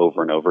same thing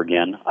over and over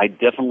again. I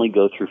definitely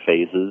go through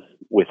phases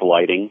with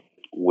lighting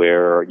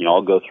where,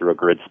 I'll go through a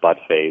grid spot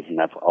phase, and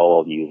that's all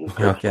I'll use is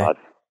grid spots.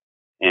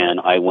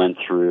 And I went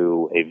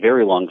through a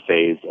very long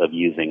phase of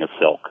using a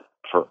silk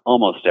for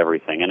almost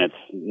everything. And it's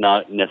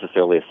not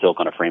necessarily a silk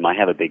on a frame. I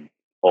have a big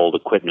old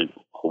equipment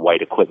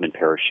white equipment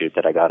parachute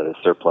that I got at a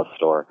surplus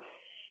store.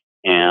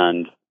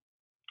 And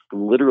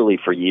literally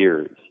for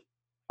years,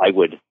 I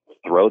would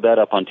throw that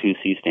up on 2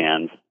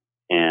 C-stands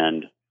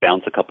and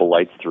bounce a couple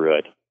lights through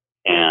it.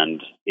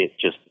 And it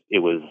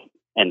was,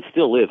 and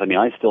still is. I mean,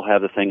 I still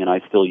have the thing and I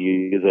still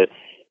use it.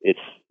 It's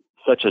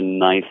such a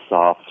nice,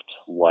 soft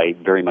light,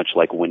 very much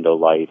like window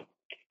light,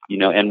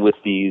 and with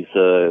these,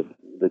 the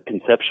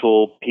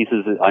conceptual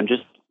pieces,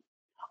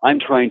 I'm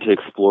trying to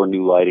explore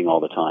new lighting all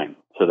the time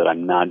so that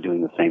I'm not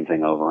doing the same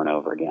thing over and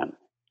over again.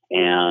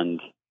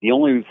 And the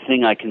only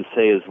thing I can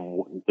say is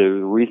the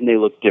reason they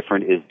look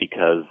different is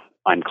because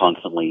I'm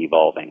constantly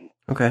evolving.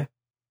 Okay.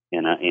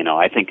 And,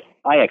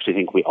 I actually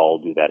think we all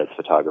do that as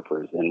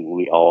photographers, and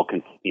we all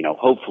can,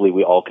 hopefully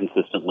we all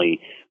consistently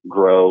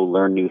grow,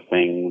 learn new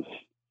things,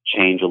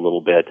 change a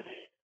little bit.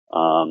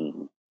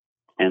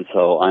 And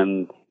so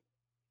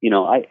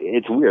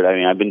it's weird. I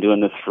mean, I've been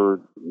doing this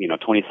for,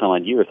 20 some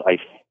odd years. I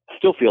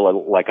still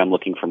feel like I'm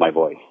looking for my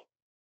voice.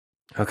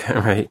 Okay.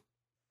 Right.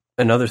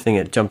 Another thing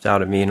that jumped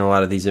out at me in a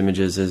lot of these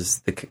images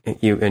is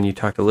you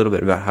talked a little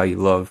bit about how you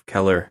love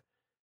color.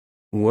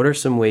 What are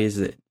some ways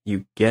that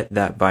you get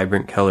that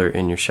vibrant color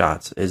in your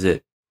shots? Is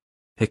it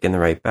picking the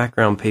right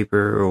background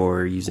paper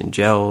or using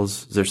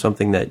gels? Is there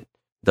something that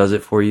does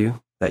it for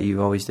you that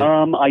you always do?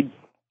 I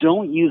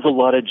don't use a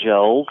lot of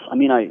gels. I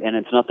mean, and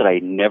it's not that I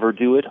never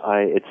do it.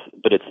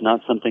 But it's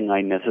not something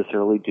I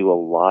necessarily do a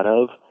lot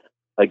of.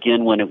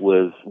 Again, when it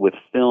was with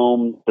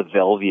film, the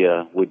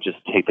Velvia would just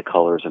take the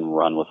colors and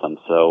run with them.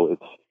 So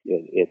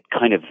it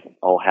kind of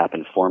all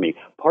happened for me.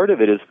 Part of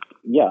it is,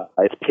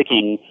 it's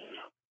picking,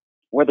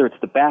 whether it's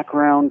the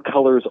background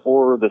colors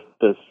or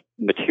the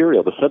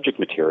material, the subject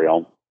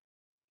material,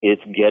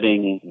 it's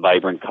getting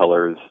vibrant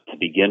colors to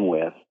begin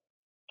with.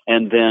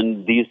 And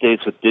then these days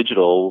with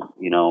digital,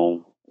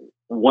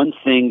 one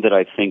thing that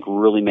I think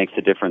really makes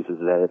a difference is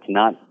that it's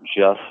not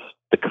just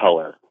the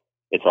color,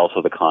 it's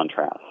also the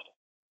contrast.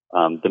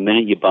 The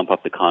minute you bump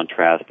up the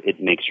contrast, it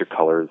makes your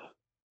colors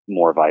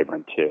more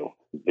vibrant too,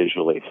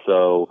 visually.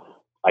 So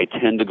I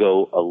tend to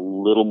go a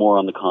little more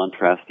on the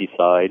contrasty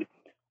side.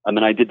 I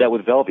mean, I did that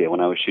with Velvia.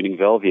 When I was shooting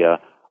Velvia,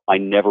 I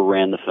never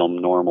ran the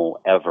film normal,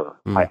 ever.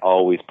 I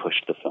always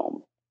pushed the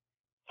film.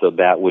 So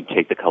that would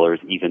take the colors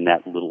even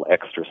that little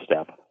extra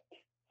step.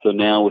 So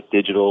now with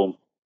digital,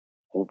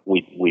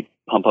 we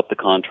pump up the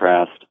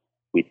contrast,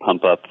 we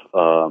pump up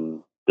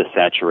the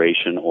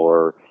saturation,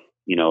 or,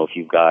 if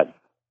you've got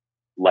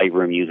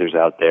Lightroom users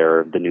out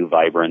there, the new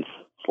Vibrance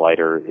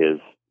slider is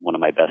one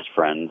of my best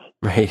friends.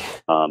 Right.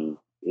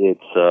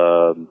 It's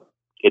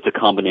a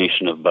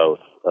combination of both,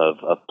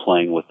 of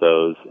playing with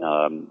those,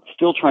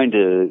 still trying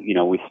to,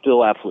 we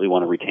still absolutely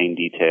want to retain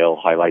detail,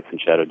 highlights and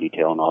shadow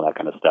detail and all that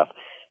kind of stuff,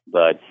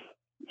 but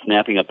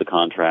snapping up the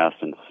contrast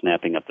and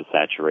snapping up the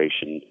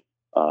saturation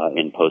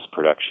in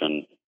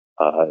post-production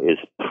is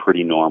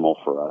pretty normal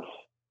for us.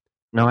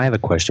 Now, I have a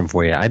question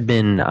for you. I've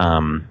been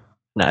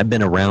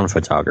around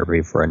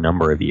photography for a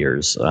number of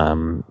years.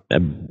 I've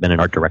been an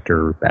art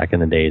director back in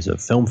the days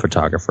of film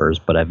photographers,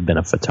 but I've been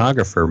a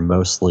photographer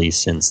mostly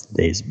since the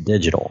days of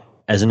digital.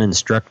 As an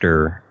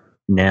instructor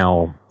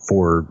now,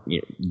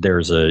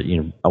 there's a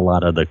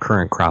lot of the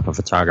current crop of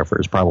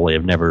photographers probably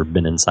have never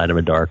been inside of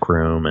a dark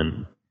room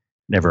and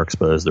never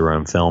exposed their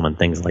own film and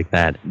things like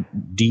that.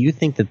 Do you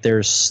think that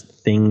there's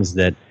things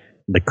that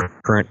the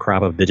current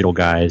crop of digital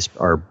guys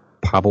are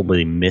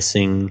probably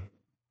missing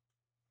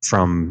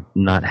from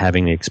not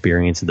having the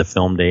experience of the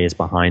film days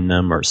behind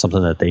them, or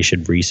something that they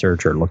should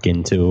research or look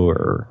into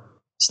or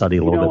study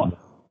a little bit?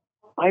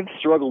 I've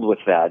struggled with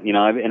that,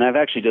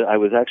 I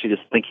was actually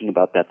just thinking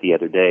about that the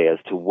other day as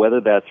to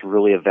whether that's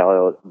really a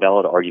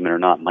valid argument or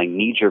not. My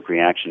knee-jerk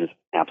reaction is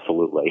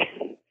absolutely.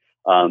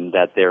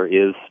 That there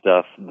is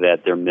stuff that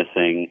they're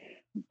missing,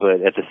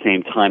 but at the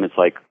same time, it's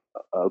like,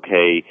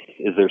 okay,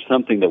 is there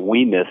something that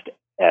we missed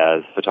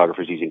as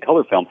photographers using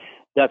color film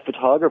that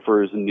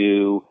photographers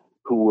knew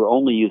who were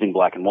only using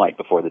black and white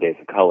before the days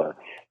of color?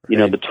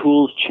 The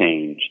tools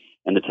change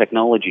and the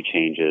technology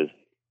changes,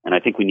 and I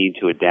think we need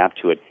to adapt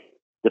to it.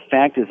 The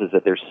fact is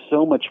that there's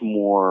so much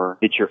more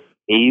that you're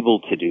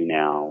able to do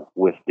now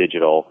with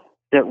digital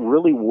that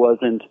really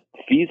wasn't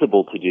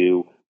feasible to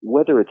do,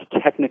 whether it's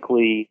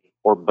technically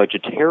or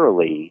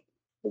budgetarily,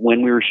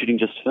 when we were shooting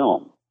just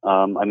film.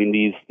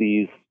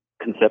 These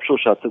conceptual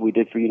shots that we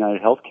did for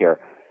United Healthcare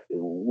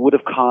would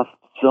have cost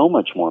so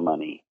much more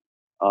money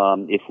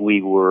if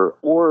we were,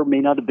 or may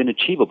not have been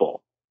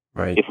achievable,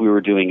 right, if we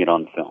were doing it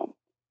on film.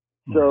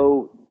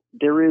 So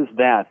there is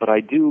that, but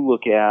I do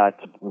look at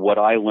what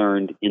I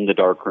learned in the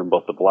darkroom,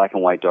 both the black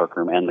and white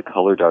darkroom and the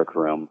color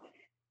darkroom.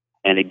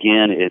 And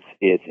again,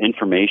 it's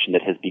information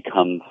that has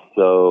become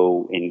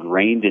so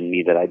ingrained in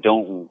me that I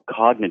don't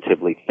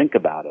cognitively think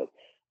about it.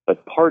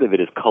 But part of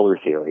it is color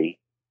theory.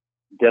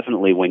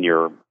 Definitely when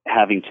you're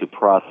having to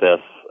process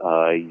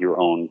your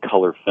own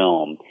color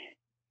film,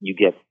 you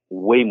get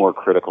way more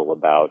critical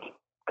about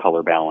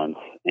color balance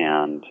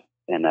and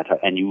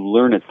you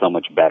learn it so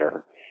much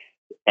better.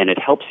 And it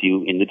helps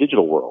you in the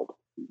digital world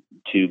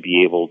to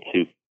be able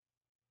to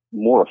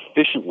more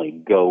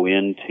efficiently go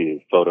into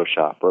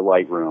Photoshop or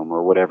Lightroom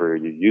or whatever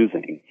you're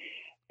using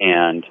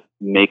and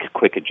make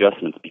quick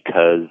adjustments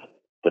because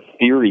the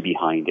theory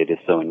behind it is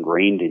so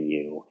ingrained in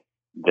you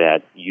that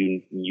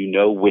you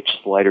know which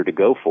slider to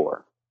go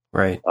for,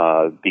 right?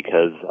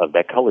 Because of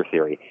that color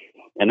theory.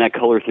 And that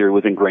color theory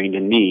was ingrained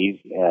in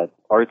me at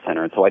Art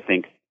Center. And so I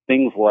think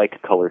things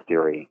like color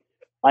theory,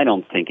 I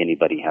don't think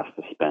anybody has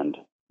to spend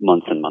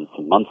months and months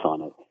and months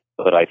on it.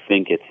 But I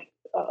think it's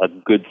a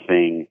good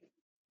thing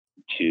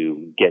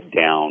to get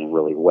down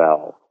really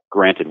well.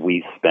 Granted,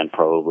 we spent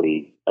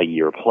probably a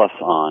year plus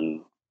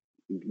on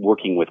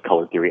working with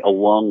color theory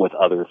along with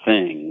other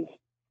things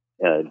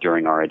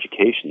during our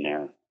education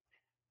there.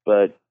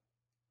 But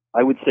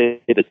I would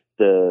say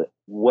that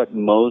what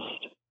most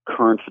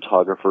current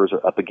photographers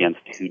are up against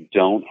who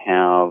don't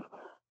have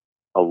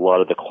a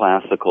lot of the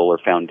classical or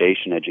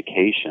foundation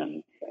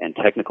education and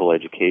technical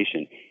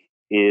education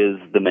is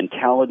the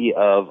mentality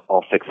of,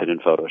 I'll fix it in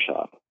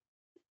Photoshop.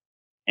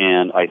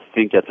 And I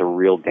think that's a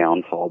real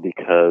downfall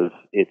because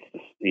it's,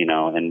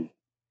 and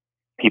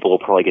people will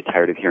probably get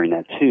tired of hearing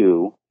that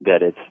too,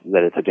 that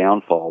it's a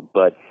downfall.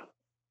 But,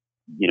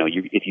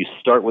 if you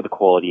start with a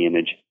quality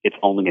image, it's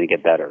only going to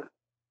get better.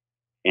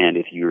 And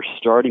if you're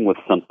starting with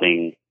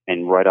something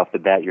and right off the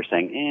bat you're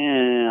saying,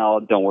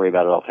 don't worry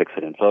about it, I'll fix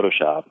it in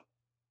Photoshop,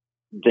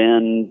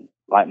 then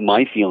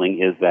my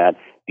feeling is that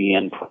the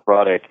end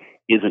product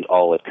isn't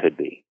all it could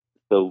be.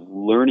 So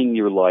learning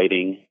your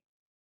lighting,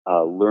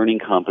 learning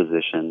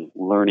composition,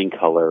 learning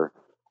color,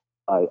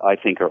 I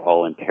think are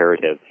all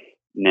imperative.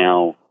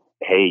 Now,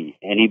 hey,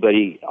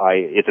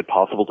 is it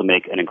possible to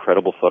make an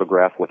incredible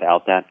photograph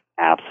without that?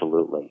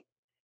 Absolutely.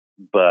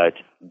 But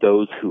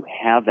those who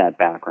have that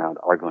background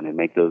are going to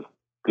make those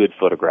good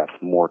photographs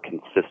more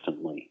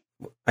consistently.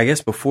 I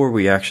guess before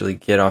we actually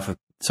get off of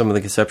some of the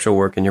conceptual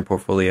work in your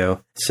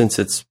portfolio, since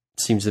it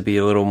seems to be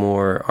a little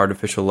more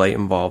artificial light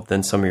involved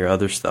than some of your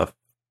other stuff,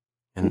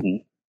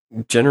 and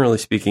generally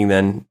speaking,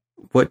 then,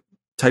 what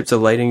types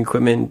of lighting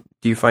equipment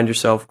do you find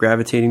yourself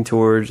gravitating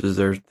towards? Is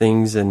there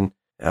things in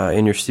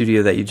your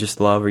studio that you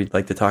just love or you'd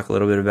like to talk a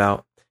little bit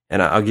about?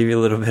 And I'll give you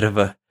a little bit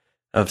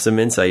of some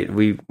insight.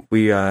 We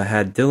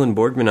had Dylan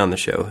Borgman on the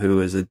show,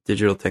 who is a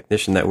digital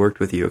technician that worked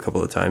with you a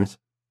couple of times.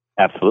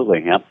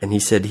 Absolutely, yeah. And he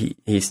said,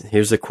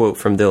 here's a quote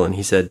from Dylan.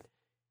 He said,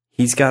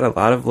 he's got a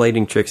lot of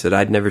lighting tricks that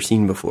I'd never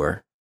seen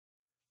before.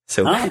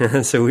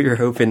 So, so we were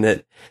hoping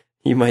that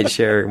you might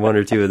share one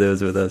or two of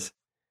those with us.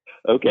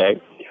 Okay.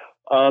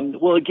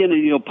 Well, again,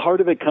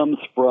 part of it comes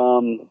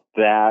from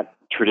that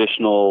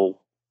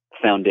traditional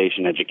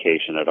foundation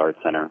education at Art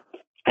Center.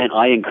 And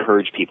I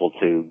encourage people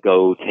to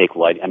go take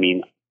light. I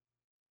mean,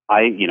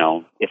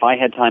 if I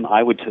had time,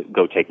 I would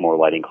go take more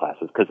lighting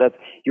classes because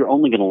you're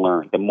only going to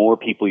learn. The more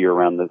people you're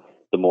around,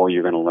 the more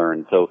you're going to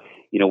learn. So,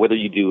 whether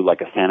you do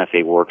like a Santa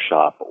Fe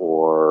workshop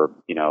or,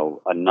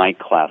 a night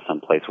class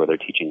someplace where they're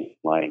teaching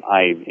lighting,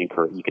 I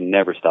encourage, you can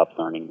never stop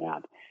learning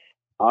that.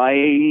 Was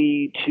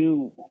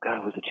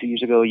it 2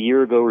 years ago, a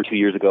year ago or 2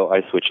 years ago,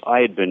 I switched. I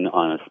had been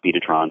on a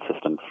Speedotron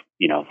system,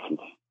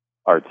 since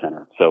Art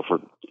Center. So for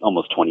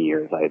almost 20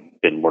 years, I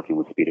had been working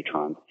with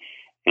Speedotrons.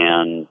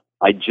 And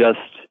I just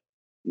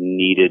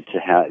needed to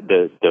have,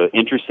 the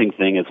interesting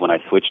thing is when I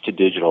switched to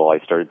digital,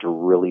 I started to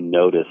really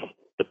notice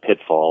the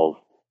pitfalls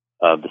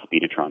of the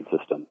Speedotron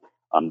system.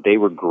 They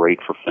were great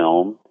for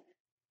film,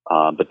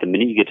 but the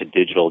minute you get to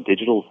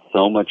digital's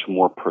so much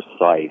more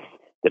precise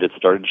that it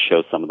started to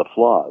show some of the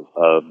flaws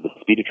of the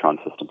Speedotron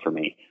system for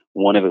me.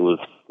 One of it was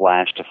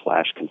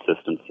flash-to-flash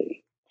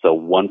consistency. So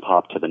one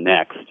pop to the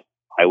next,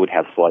 I would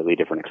have slightly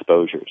different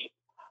exposures.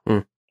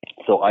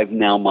 So I've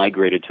now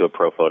migrated to a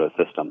ProPhoto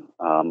system.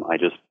 I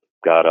just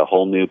got a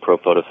whole new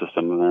ProPhoto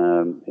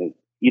system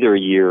either a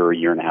year or a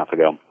year and a half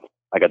ago.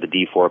 I got the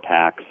D4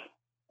 packs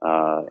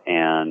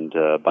and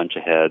a bunch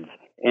of heads,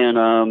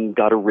 and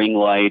got a ring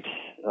light,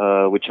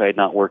 which I had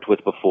not worked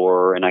with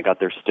before, and I got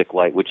their stick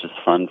light, which is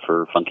fun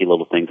for funky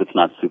little things. It's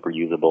not super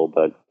usable,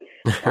 but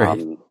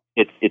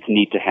it's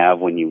neat to have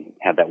when you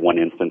have that one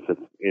instance.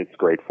 It's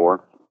great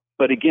for.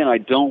 But again, I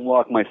don't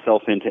lock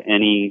myself into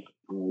any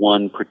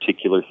one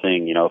particular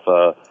thing.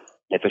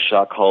 If a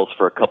shot calls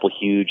for a couple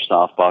huge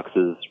soft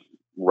boxes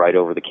right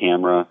over the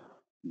camera,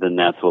 then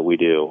that's what we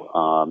do.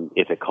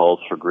 If it calls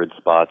for grid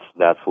spots,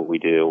 that's what we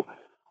do.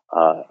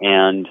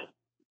 And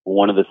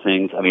one of the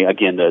things,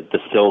 again, the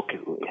silk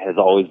has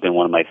always been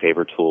one of my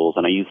favorite tools,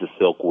 and I use the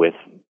silk with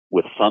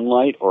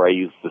sunlight, or I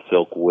use the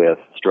silk with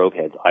strobe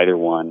heads, either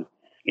one.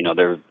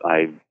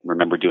 I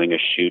remember doing a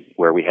shoot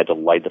where we had to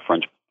light the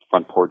front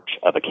porch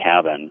of a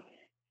cabin,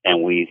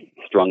 and we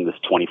strung this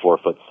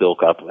 24-foot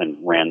silk up and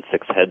ran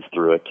 6 heads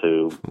through it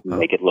to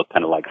make it look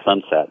kind of like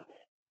sunset.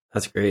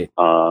 That's great.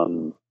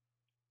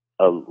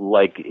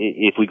 Like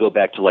if we go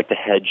back to like the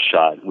head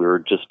shot, we were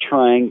just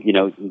trying, these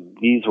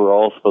images were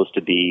all supposed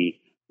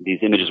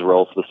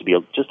to be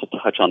just a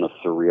touch on the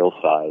surreal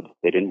side.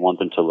 They didn't want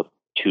them to look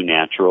too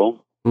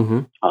natural.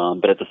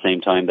 But at the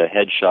same time, the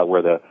head shot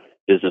where the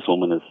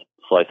businesswoman is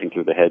slicing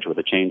through the hedge with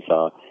a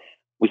chainsaw,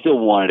 we still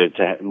wanted it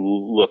to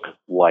look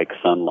like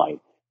sunlight.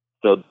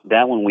 So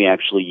that one we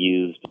actually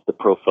used the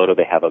Pro Photo.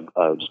 They have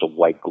just a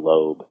white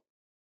globe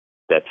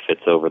that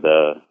fits over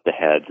the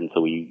heads, and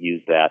so we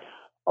use that.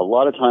 A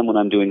lot of time when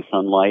I'm doing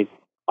sunlight,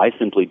 I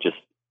simply just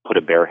put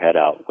a bare head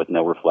out with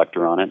no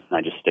reflector on it, and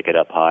I just stick it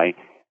up high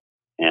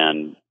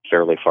and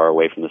fairly far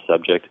away from the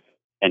subject.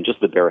 And just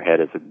the bare head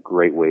is a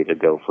great way to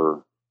go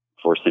for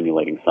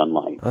simulating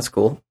sunlight. That's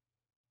cool.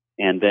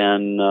 And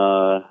then,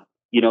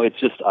 it's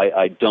just,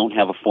 I don't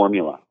have a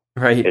formula.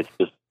 Right. It's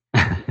just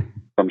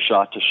from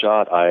shot to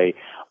shot.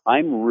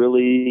 I'm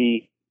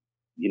really,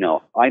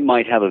 I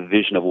might have a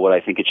vision of what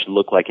I think it should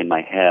look like in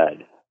my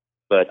head,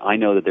 but I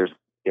know that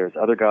there's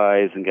other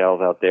guys and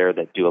gals out there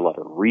that do a lot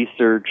of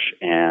research,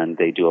 and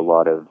they do a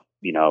lot of,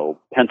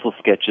 pencil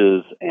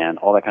sketches and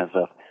all that kind of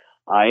stuff.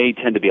 I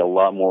tend to be a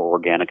lot more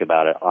organic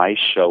about it. I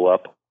show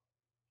up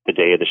the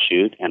day of the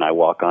shoot and I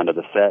walk onto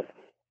the set,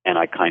 and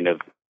I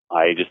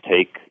just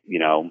take,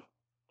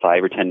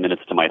 5 or 10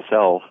 minutes to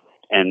myself,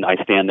 and I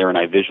stand there and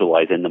I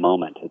visualize in the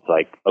moment. It's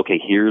like, okay,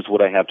 here's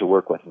what I have to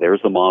work with.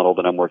 There's the model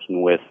that I'm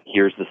working with.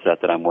 Here's the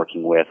set that I'm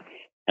working with.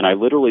 And I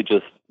literally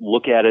just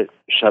look at it,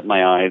 shut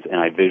my eyes, and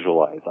I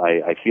visualize.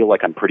 I feel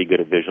like I'm pretty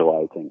good at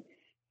visualizing.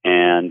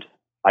 And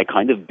I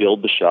kind of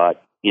build the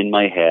shot in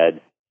my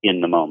head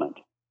in the moment.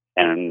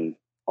 And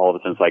all of a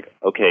sudden it's like,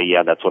 okay,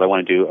 yeah, that's what I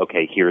want to do.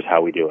 Okay, here's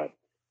how we do it.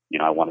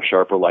 I want a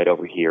sharper light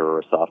over here or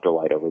a softer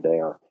light over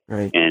there.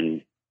 Right.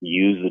 And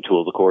use the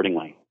tools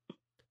accordingly.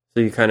 So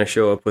you kind of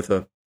show up with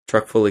a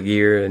truck full of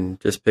gear and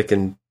just pick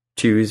and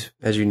choose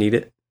as you need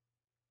it?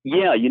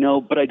 Yeah,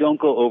 but I don't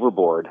go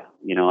overboard.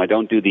 I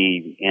don't do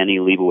the Annie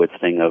Leibovitz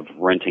thing of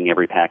renting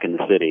every pack in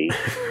the city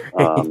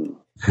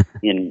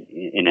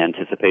in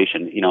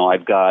anticipation.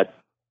 I've got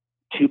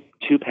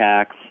two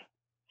packs,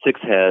 6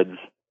 heads,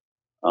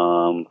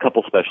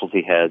 couple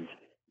specialty heads,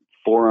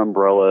 4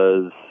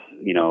 umbrellas,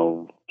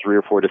 3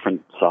 or 4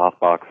 different soft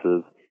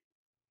boxes.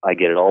 I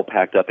get it all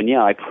packed up, and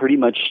yeah, I pretty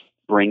much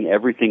bring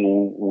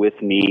everything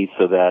with me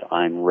so that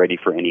I'm ready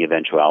for any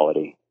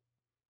eventuality.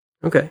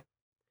 Okay.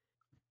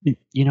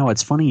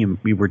 It's funny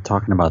we were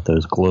talking about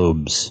those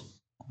globes,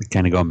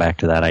 kind of going back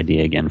to that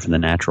idea again for the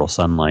natural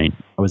sunlight.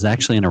 I was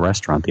actually in a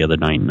restaurant the other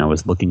night, and I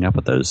was looking up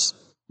at those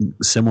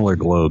similar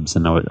globes,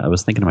 and I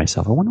was thinking to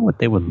myself, I wonder what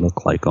they would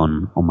look like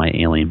on my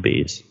alien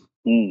bees.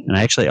 And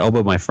I actually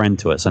elbowed my friend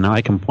to it, so now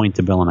I can point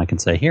to Bill and I can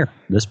say, here,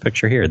 this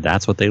picture here,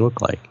 that's what they look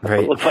like.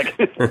 Right. It looks like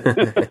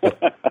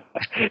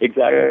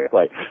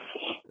exactly.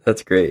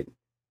 That's great.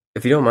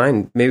 If you don't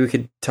mind, maybe we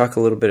could talk a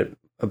little bit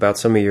about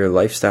some of your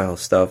lifestyle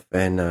stuff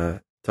and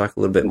talk a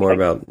little bit more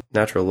about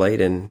natural light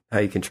and how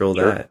you control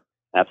that.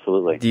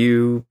 Absolutely. Do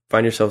you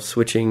find yourself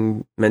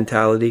switching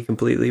mentality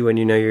completely when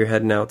you know you're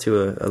heading out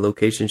to a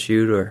location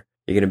shoot, or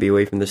you're going to be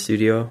away from the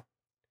studio?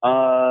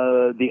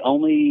 The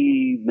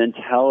only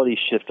mentality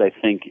shift I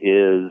think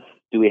is,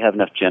 do we have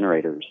enough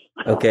generators?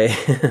 Okay.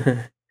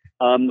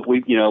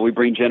 We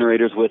bring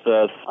generators with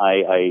us.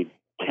 I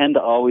tend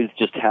to always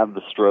just have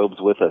the strobes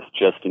with us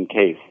just in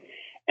case.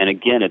 And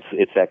again,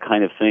 it's that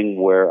kind of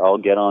thing where I'll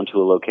get onto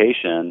a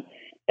location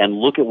and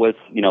look at what's,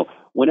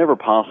 whenever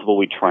possible,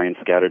 we try and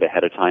scout it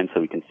ahead of time so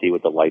we can see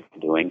what the light's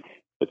doing.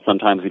 But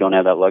sometimes we don't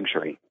have that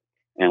luxury.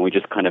 And we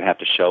just kind of have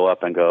to show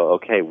up and go,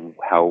 okay,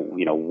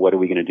 what are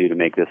we going to do to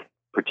make this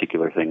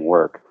particular thing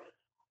work?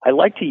 I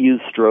like to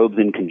use strobes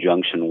in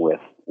conjunction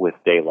with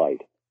daylight,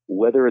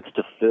 whether it's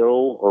to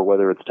fill or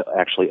whether it's to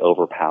actually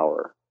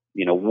overpower.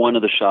 One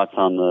of the shots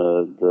on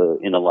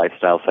in the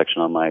lifestyle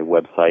section on my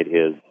website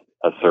is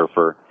a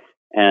surfer,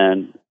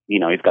 and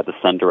he's got the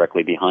sun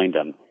directly behind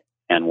him,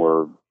 and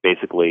we're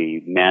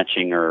basically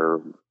matching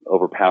or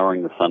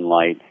overpowering the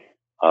sunlight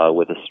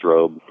with a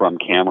strobe from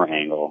camera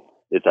angle.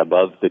 It's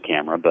above the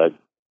camera, but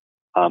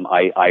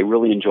I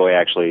really enjoy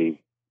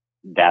actually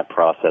that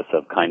process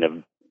of kind of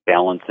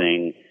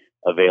balancing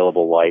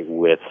available light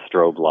with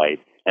strobe light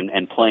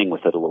and playing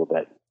with it a little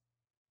bit.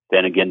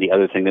 Then again, the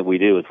other thing that we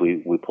do is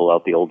we pull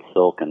out the old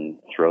silk and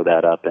throw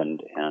that up,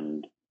 and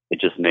it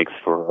just makes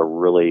for a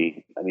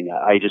really,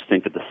 I just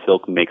think that the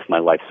silk makes my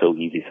life so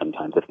easy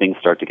sometimes. If things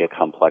start to get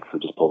complex, we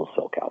just pull the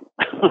silk out.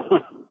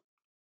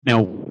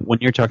 Now, when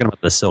you're talking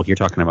about the silk, you're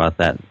talking about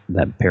that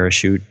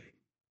parachute?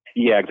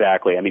 Yeah,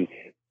 exactly.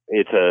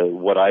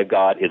 What I've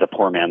got is a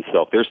poor man's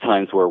silk. There's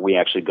times where we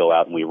actually go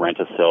out and we rent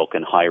a silk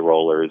and high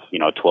rollers,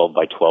 12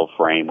 by 12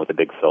 frame with a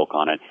big silk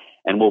on it.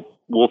 And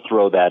we'll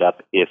throw that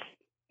up if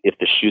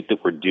the shoot that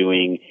we're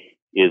doing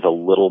is a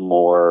little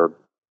more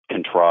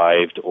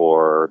contrived,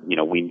 or,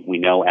 we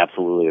know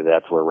absolutely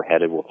that's where we're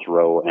headed. We'll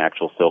throw an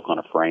actual silk on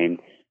a frame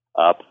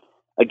up.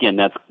 Again,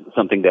 that's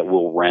something that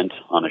we'll rent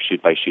on a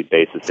shoot by shoot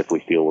basis if we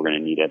feel we're going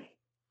to need it.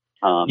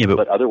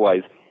 But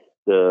otherwise,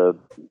 the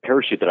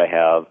parachute that I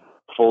have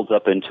folds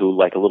up into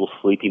like a little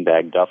sleeping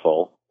bag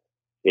duffel.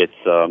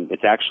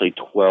 It's actually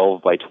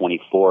 12 by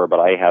 24,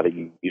 but I have it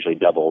usually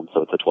doubled,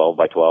 so it's a 12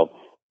 by 12.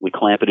 We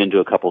clamp it into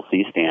a couple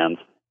C-stands,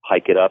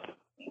 hike it up,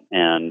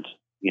 and,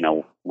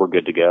 we're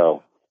good to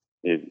go.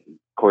 Of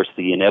course,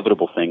 the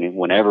inevitable thing,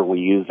 whenever we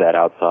use that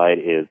outside,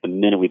 is the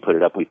minute we put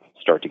it up, we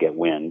start to get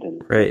wind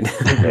and right.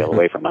 sail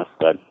away from us.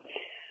 But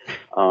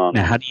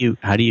Now, how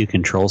do you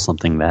control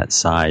something that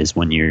size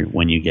when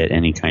you get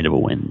any kind of a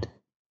wind?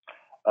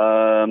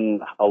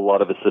 A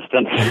lot of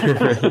assistance.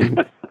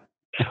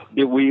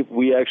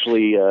 We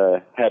actually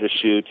had a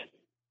shoot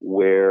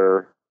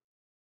where,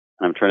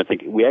 I'm trying to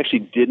think, we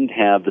actually didn't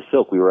have the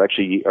silk. The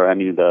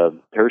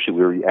parachute,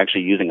 we were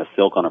actually using a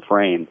silk on a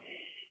frame,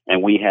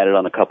 and we had it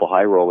on a couple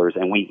high rollers,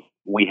 and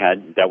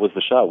that was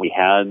the shot.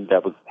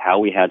 That was how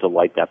we had to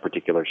light that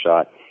particular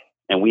shot.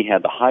 And we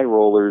had the high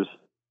rollers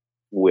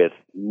with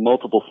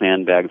multiple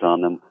sandbags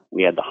on them.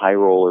 We had the high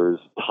rollers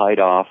tied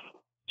off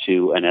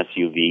to an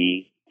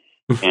SUV,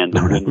 and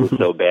the wind was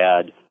so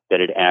bad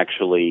that it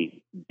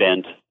actually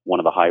bent one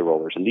of the high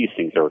rollers. And these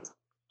things are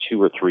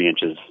 2 or 3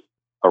 inches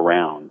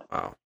around.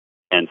 Wow.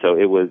 And so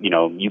it was,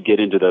 you get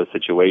into those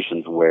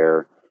situations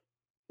where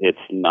it's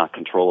not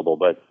controllable.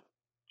 But,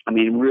 I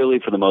mean, really,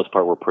 for the most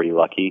part, we're pretty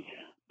lucky.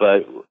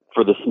 But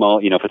for the small,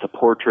 if it's a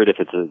portrait, if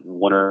it's a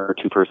 1 or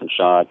 2 person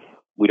shot,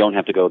 we don't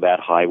have to go that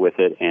high with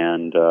it.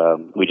 And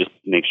we just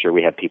make sure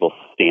we have people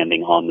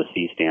standing on the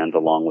C-stands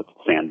along with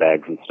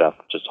sandbags and stuff,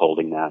 just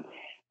holding that.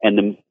 And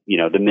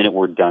the minute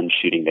we're done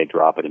shooting, they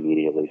drop it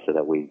immediately so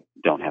that we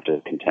don't have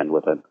to contend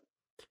with it.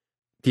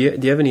 Do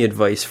you have any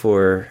advice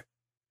for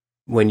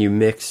when you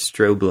mix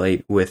strobe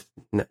light with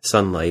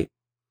sunlight?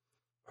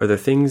 Are there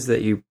things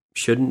that you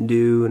shouldn't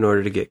do in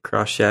order to get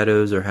cross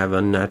shadows or have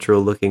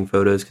unnatural looking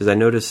photos? Because I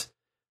notice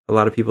a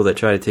lot of people that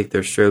try to take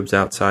their strobes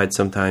outside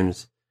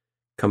sometimes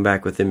come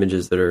back with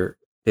images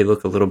they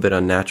look a little bit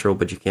unnatural,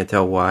 but you can't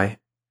tell why.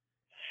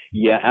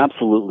 Yeah,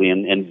 absolutely.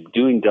 And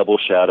doing double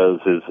shadows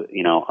is,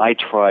 I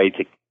try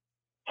to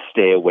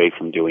stay away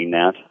from doing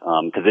that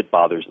because it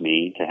bothers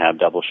me to have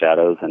double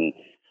shadows. And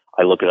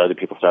I look at other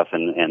people's stuff,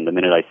 and the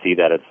minute I see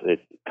that,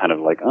 it's kind of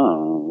like,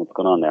 oh, what's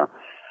going on there?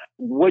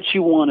 What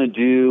you want to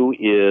do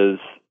is,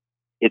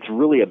 it's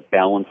really a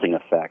balancing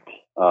effect.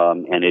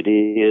 And it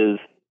is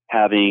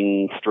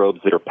having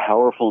strobes that are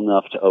powerful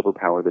enough to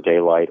overpower the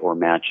daylight or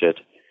match it.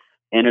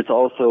 And it's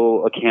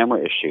also a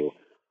camera issue.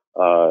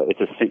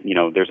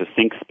 There's a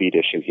sync speed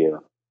issue here.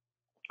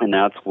 And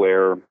that's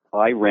where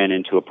I ran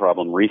into a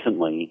problem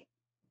recently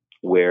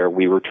where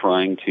we were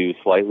trying to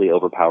slightly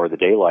overpower the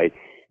daylight.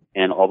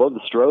 And although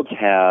the strobes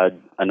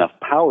had enough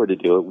power to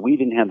do it, we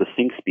didn't have the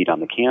sync speed on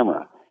the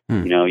camera.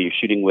 You're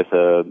shooting with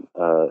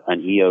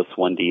an EOS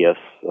 1DS,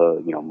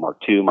 Mark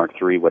II, Mark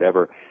III,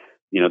 whatever.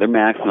 Their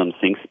maximum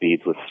sync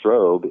speeds with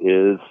strobe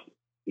is,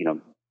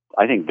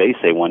 I think they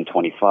say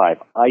 125.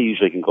 I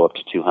usually can go up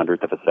to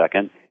 200th of a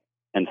second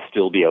and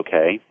still be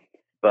okay.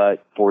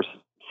 But for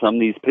some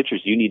of these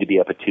pictures, you need to be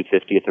up at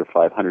 250th or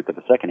 500th of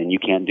a second, and you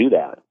can't do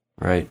that.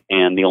 Right.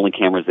 And the only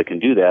cameras that can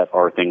do that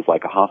are things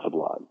like a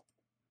Hasselblad.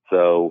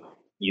 So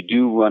you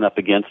do run up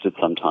against it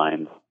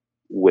sometimes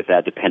with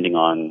that, depending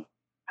on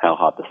how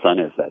hot the sun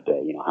is that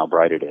day, how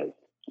bright it is.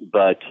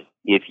 But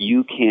if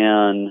you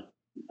can,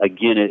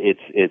 again,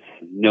 it's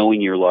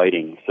knowing your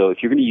lighting. So if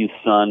you're going to use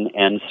sun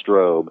and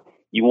strobe,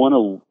 you want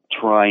to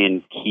try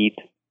and keep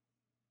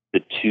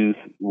the two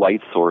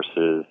light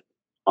sources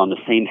on the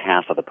same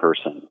half of the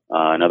person.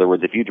 In other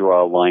words, if you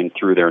draw a line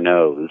through their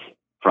nose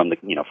from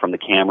the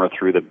camera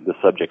through the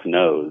subject's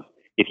nose,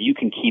 if you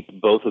can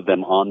keep both of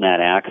them on that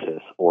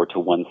axis or to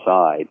one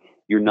side,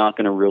 you're not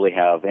going to really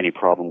have any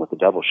problem with the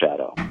double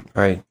shadow.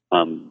 Right.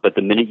 But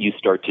the minute you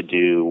start to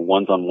do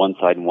one's on one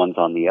side and one's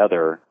on the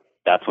other,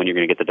 that's when you're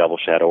going to get the double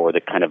shadow or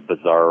the kind of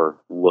bizarre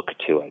look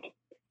to it.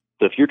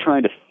 So if you're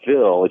trying to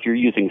fill, if you're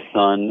using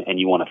sun and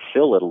you want to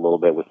fill it a little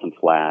bit with some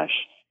flash,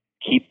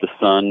 keep the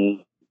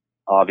sun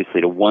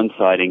obviously to one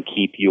side and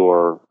keep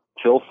your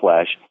fill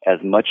flash as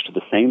much to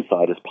the same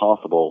side as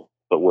possible,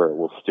 but where it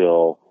will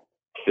still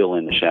fill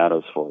in the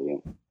shadows for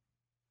you.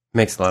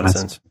 Makes a lot of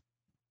sense.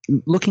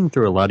 Looking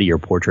through a lot of your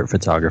portrait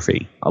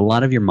photography, a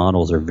lot of your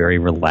models are very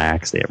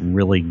relaxed. They have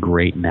really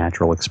great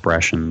natural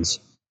expressions.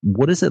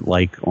 What is it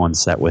like on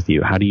set with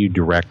you? How do you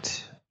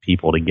direct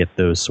people to get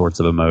those sorts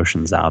of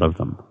emotions out of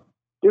them?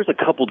 There's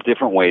a couple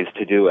different ways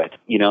to do it,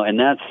 and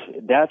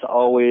that's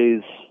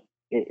always,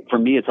 for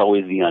me, it's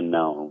always the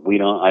unknown.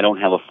 I don't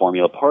have a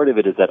formula. Part of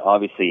it is that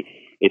obviously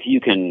if you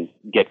can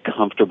get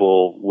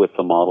comfortable with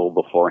the model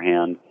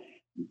beforehand,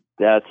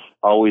 that's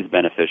always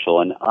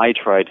beneficial. And I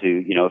try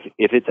to,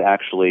 if it's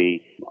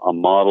actually a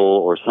model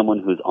or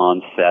someone who's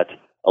on set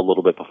a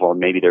little bit before,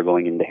 maybe they're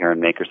going into hair and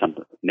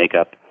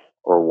makeup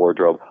or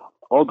wardrobe,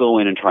 I'll go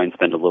in and try and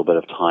spend a little bit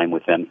of time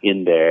with them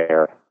in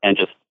there and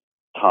just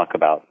talk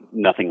about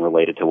nothing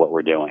related to what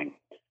we're doing.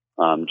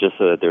 Just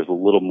so that there's a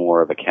little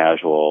more of a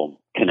casual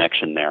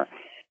connection there.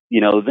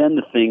 Then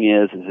the thing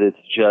is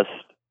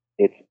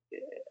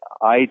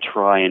I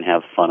try and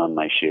have fun on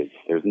my shoots.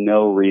 There's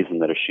no reason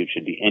that a shoot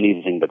should be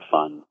anything but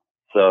fun.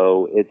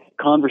 So it's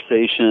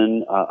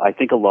conversation. I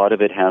think a lot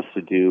of it has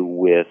to do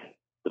with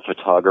the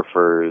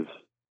photographer's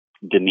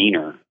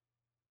demeanor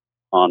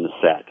on the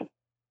set.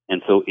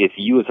 And so if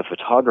you as a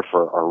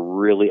photographer are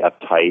really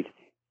uptight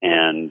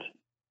and,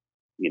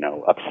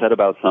 upset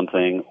about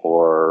something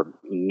or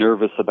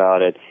nervous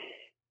about it,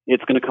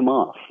 it's going to come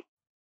off.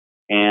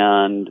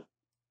 And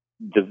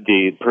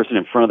the person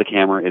in front of the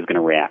camera is going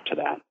to react to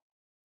that.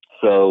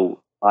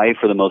 So I,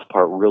 for the most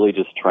part, really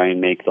just try and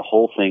make the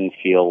whole thing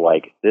feel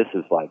like this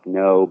is like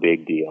no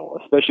big deal,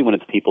 especially when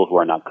it's people who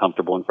are not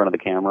comfortable in front of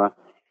the camera.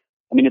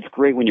 I mean, it's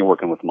great when you're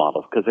working with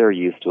models because they're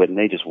used to it and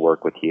they just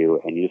work with you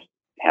and you just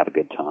have a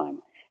good time.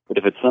 But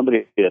if it's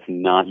somebody that's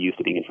not used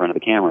to being in front of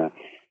the camera,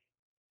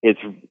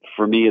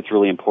 for me, it's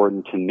really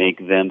important to make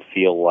them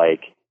feel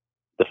like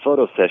the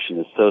photo session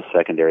is so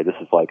secondary. This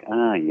is like,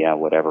 yeah,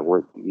 whatever.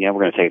 We're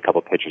going to take a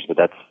couple of pictures, but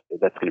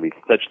that's going to be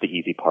such the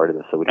easy part of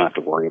this, so we don't have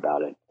to worry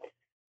about it.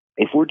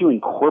 If we're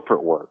doing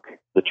corporate work,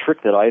 the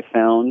trick that I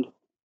found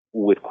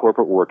with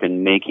corporate work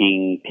and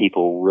making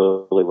people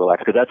really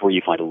relax, because that's where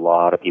you find a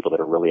lot of people that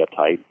are really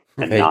uptight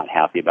and not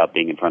happy about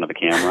being in front of the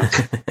camera.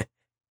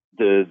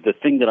 The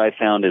thing that I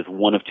found is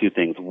one of two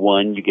things.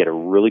 One, you get a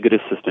really good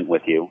assistant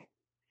with you,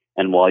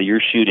 and while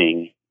you're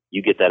shooting,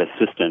 you get that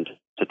assistant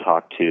to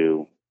talk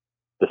to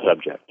the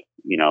subject,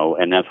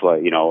 and that's why,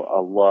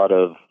 a lot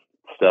of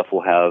stuff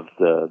will have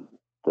the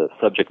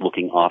subject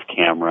looking off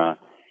camera,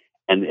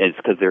 and it's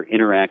because they're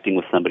interacting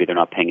with somebody, they're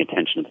not paying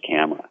attention to the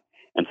camera.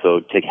 And so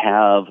to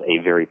have a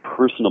very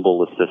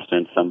personable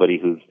assistant, somebody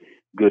who's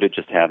good at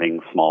just having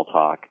small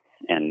talk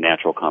and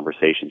natural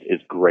conversations is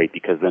great,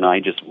 because then I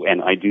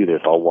do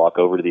this, I'll walk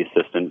over to the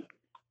assistant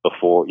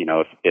before,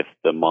 if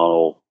the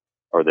model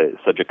or the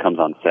subject comes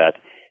on set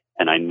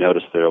and I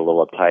notice they're a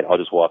little uptight, I'll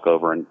just walk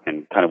over and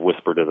kind of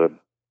whisper to the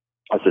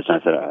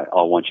assistant. I said,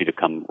 I'll want you to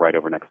come right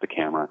over next to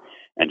camera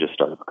and just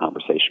start up a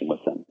conversation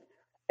with them.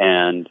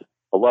 And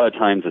a lot of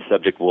times the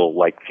subject will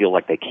feel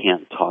like they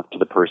can't talk to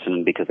the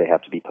person because they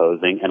have to be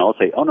posing. And I'll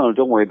say, oh no,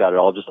 don't worry about it.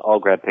 I'll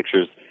grab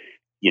pictures,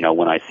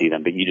 when I see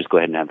them, but you just go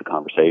ahead and have the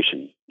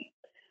conversation.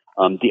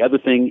 The other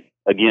thing,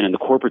 again, in the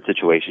corporate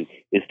situation,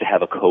 is to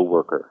have a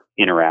coworker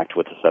interact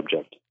with the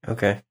subject.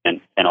 Okay. And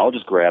I'll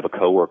just grab a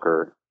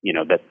coworker,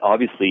 that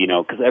obviously,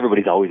 because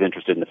everybody's always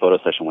interested in the photo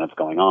session when it's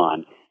going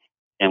on.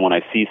 And when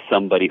I see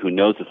somebody who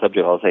knows the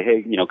subject, I'll say,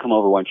 hey, come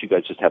over, why don't you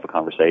guys just have a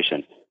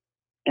conversation?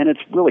 And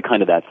it's really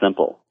kind of that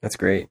simple. That's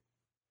great.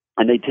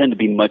 And they tend to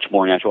be much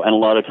more natural. And a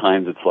lot of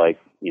times it's like,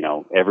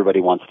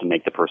 everybody wants to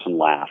make the person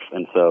laugh.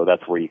 And so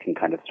that's where you can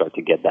kind of start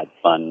to get that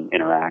fun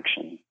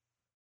interaction.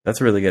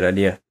 That's a really good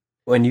idea.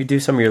 When you do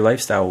some of your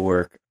lifestyle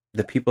work,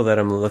 the people that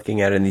I'm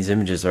looking at in these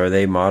images, are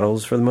they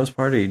models for the most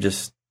part, or you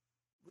just...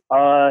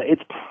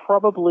 They're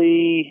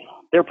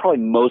probably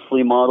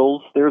mostly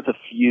models. There's a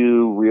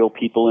few real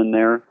people in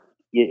there.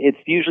 It's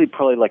usually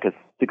probably like a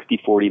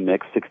 60-40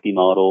 mix, 60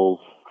 models,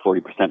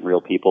 40%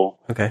 real people.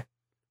 Okay.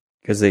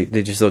 Because they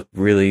just look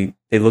they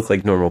look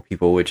like normal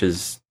people, which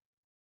is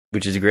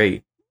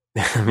great.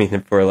 I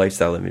mean, for a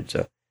lifestyle image.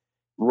 So.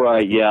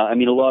 Right, yeah. I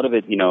mean, a lot of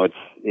it,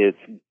 it's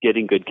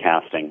getting good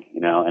casting,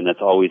 and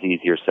that's always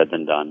easier said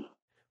than done.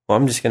 Well,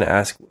 I'm just going to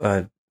ask,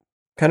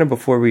 kind of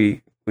before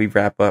we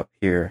wrap up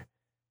here,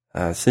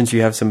 since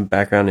you have some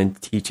background in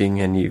teaching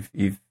and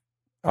you've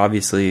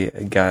obviously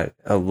got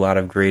a lot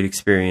of great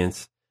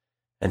experience,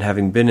 and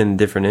having been in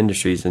different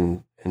industries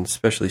and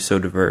especially so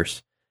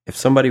diverse, if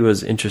somebody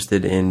was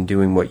interested in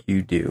doing what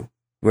you do,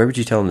 where would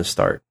you tell them to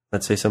start?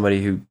 Let's say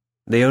somebody who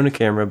they own a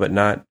camera, but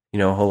not,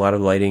 a whole lot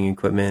of lighting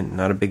equipment,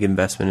 not a big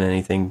investment in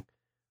anything.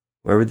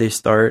 Where would they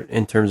start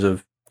in terms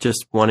of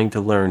just wanting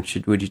to learn?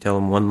 Would you tell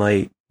them one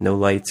light, no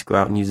lights, go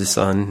out and use the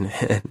sun?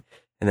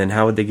 And then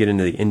how would they get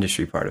into the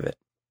industry part of it?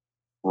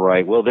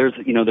 Right. Well, there's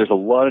a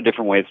lot of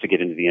different ways to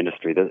get into the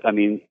industry. I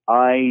mean,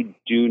 I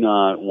do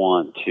not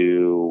want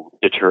to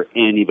deter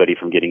anybody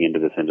from getting into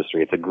this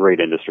industry. It's a great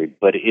industry,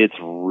 but it's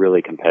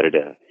really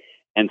competitive.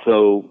 And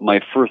so my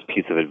first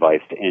piece of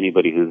advice to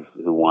anybody who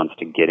wants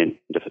to get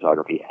into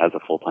photography as a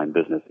full-time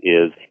business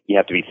is you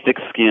have to be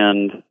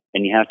thick-skinned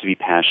and you have to be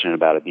passionate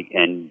about it.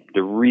 And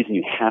the reason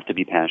you have to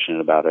be passionate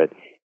about it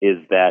is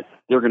that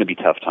there are going to be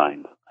tough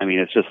times. I mean,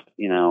 it's just,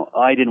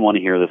 I didn't want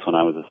to hear this when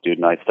I was a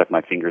student. I stuck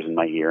my fingers in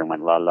my ear and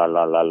went, la, la,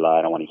 la, la, la.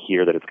 I don't want to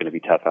hear that it's going to be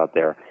tough out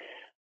there.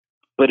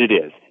 But it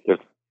is.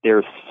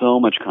 There's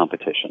so much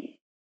competition.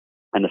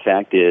 And the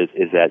fact is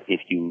that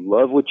if you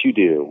love what you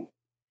do,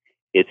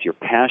 it's your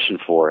passion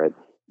for it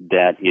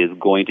that is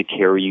going to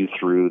carry you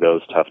through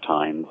those tough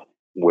times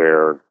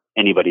where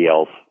anybody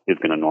else is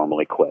going to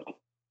normally quit.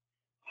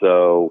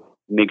 So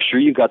make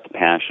sure you've got the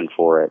passion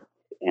for it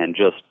and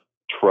just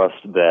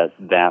trust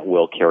that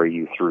will carry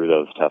you through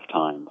those tough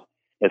times.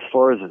 As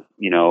far as,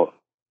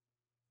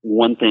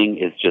 one thing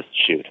is just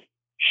shoot.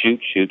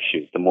 Shoot.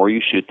 The more you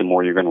shoot, the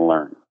more you're going to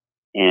learn.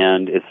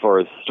 And as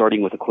far as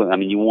starting with equipment, I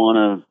mean, you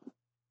want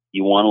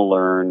to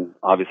learn,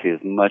 obviously, as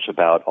much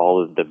about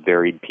all of the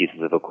varied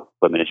pieces of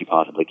equipment as you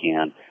possibly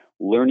can.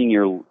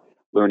 Learning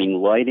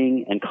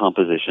lighting and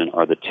composition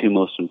are the two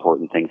most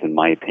important things, in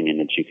my opinion,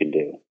 that you can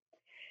do.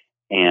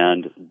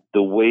 And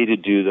the way to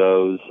do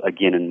those,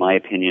 again, in my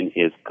opinion,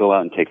 is go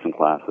out and take some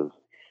classes.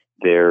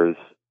 There's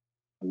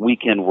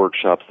weekend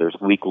workshops, there's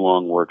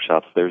week-long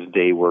workshops, there's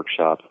day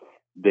workshops.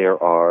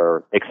 There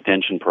are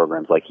extension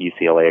programs like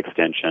UCLA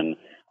Extension.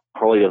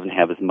 Probably doesn't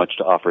have as much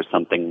to offer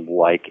something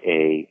like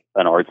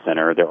an art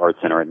center. There are art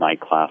center at night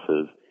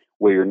classes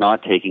where you're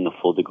not taking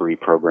a full degree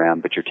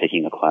program, but you're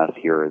taking a class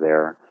here or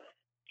there.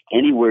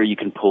 anywhere you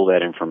can pull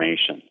that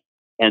information.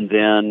 And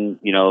then,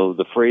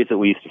 the phrase that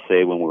we used to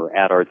say when we were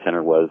at Art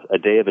Center was, a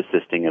day of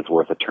assisting is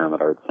worth a term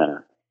at Art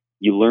Center.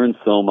 You learn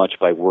so much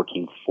by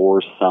working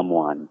for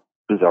someone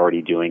who's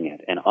already doing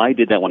it. And I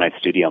did that when I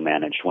studio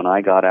managed. When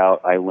I got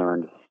out, I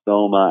learned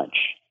so much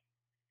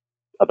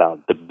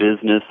about the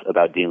business,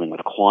 about dealing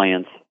with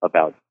clients,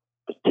 about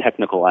the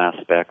technical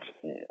aspect,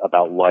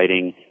 about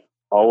lighting.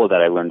 All of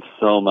that I learned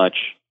so much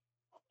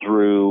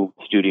through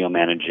studio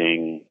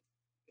managing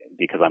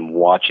because I'm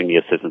watching the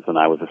assistants and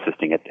I was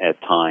assisting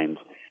at times.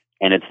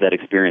 And it's that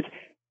experience.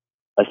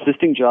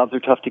 Assisting jobs are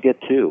tough to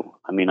get too.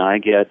 I mean, I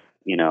get,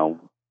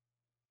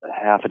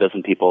 half a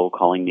dozen people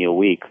calling me a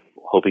week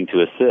hoping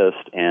to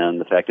assist. And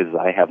the fact is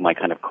I have my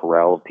kind of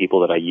corral of people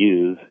that I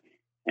use,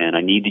 and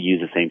I need to use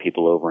the same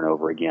people over and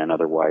over again.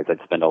 Otherwise, I'd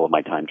spend all of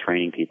my time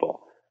training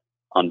people.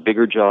 On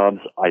bigger jobs,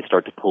 I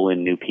start to pull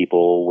in new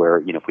people where,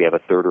 if we have a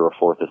third or a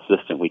fourth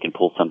assistant, we can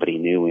pull somebody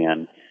new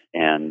in,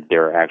 and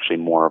they're actually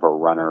more of a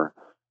runner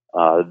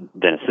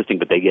than assisting,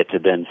 but they get to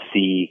then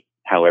see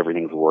how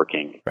everything's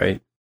working.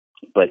 Right.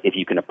 But if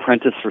you can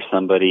apprentice for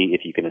somebody,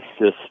 if you can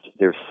assist,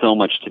 there's so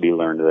much to be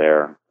learned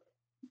there.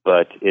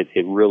 But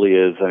it really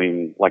is, I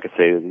mean, like I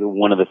say,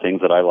 one of the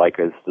things that I like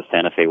is the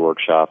Santa Fe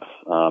workshops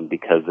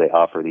because they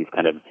offer these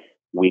kind of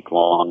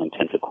week-long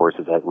intensive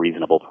courses at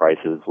reasonable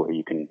prices where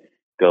you can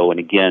go and,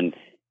 again,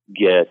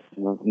 get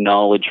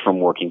knowledge from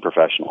working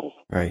professionals.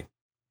 Right.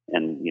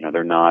 And,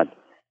 they're not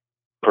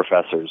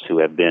professors who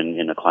have been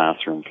in the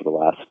classroom for the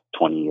last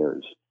 20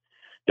 years.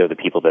 They're the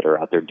people that are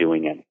out there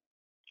doing it.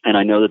 And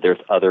I know that there's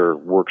other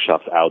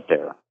workshops out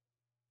there.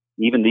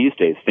 Even these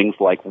days, things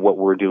like what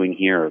we're doing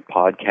here,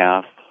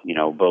 podcasts,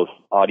 both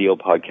audio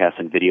podcasts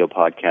and video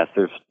podcasts.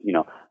 There's,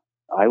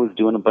 I was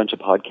doing a bunch of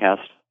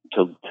podcasts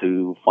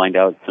to find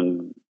out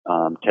some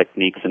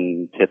techniques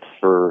and tips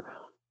for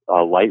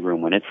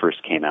Lightroom when it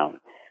first came out.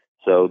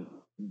 So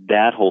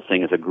that whole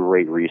thing is a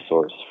great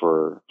resource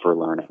for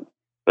learning.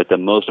 But the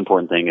most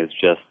important thing is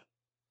just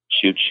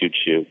shoot.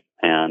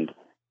 And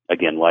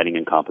again, lighting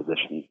and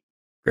composition.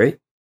 Great.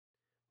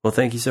 Well,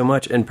 thank you so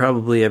much. And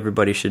probably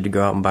everybody should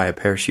go out and buy a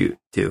parachute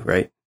too,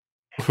 right?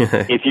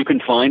 If you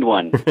can find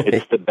one,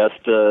 it's the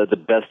best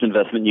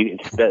investment.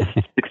 It's the best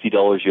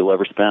 $60 you'll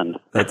ever spend.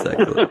 That's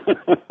excellent.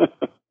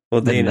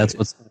 Well, Dana, that's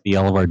what's going to be.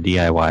 All of our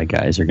DIY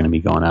guys are going to be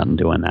going out and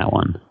doing that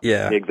one.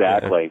 Yeah,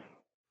 exactly. Yeah.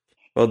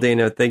 Well,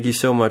 Dana, thank you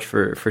so much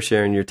for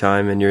sharing your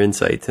time and your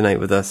insight tonight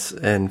with us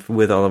and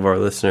with all of our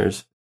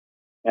listeners.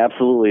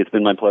 Absolutely. It's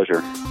been my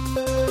pleasure.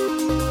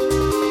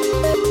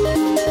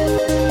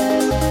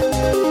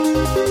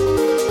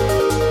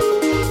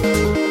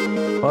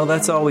 Well,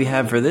 that's all we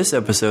have for this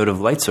episode of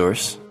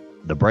LightSource,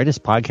 the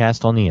brightest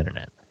podcast on the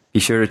internet. Be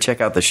sure to check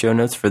out the show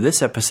notes for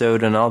this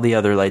episode and all the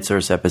other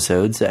LightSource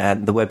episodes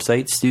at the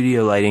website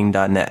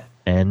studiolighting.net.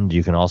 And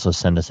you can also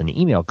send us an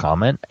email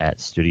comment at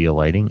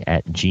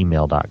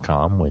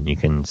studiolighting@gmail.com when you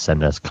can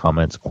send us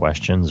comments,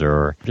 questions,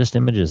 or just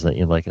images that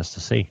you'd like us to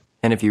see.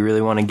 And if you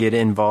really want to get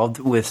involved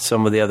with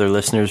some of the other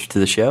listeners to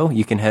the show,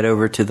 you can head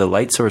over to the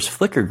LightSource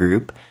Flickr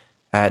group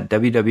at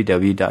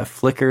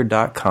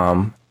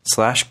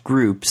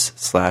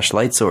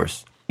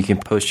www.flickr.com/groups/LightSource. You can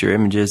post your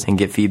images and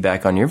get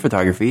feedback on your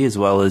photography as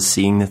well as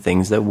seeing the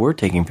things that we're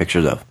taking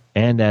pictures of.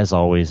 And as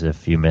always,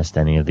 if you missed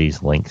any of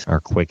these links, our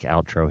quick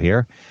outro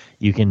here,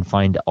 you can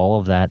find all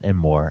of that and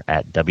more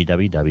at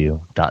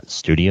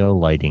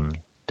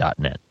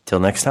www.studiolighting.net. Till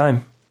next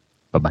time.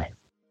 Bye-bye.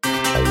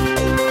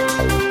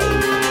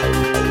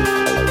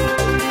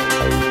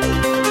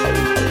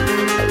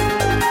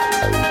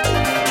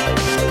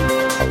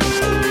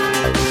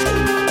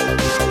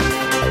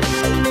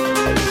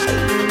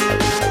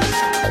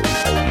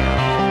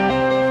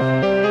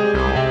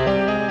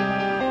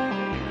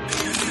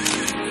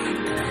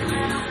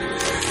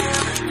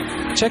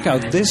 Check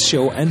out this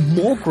show and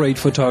more great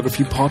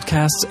photography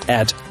podcasts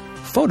at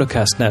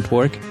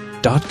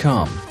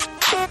photocastnetwork.com.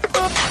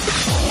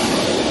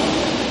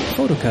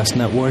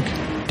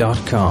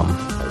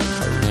 photocastnetwork.com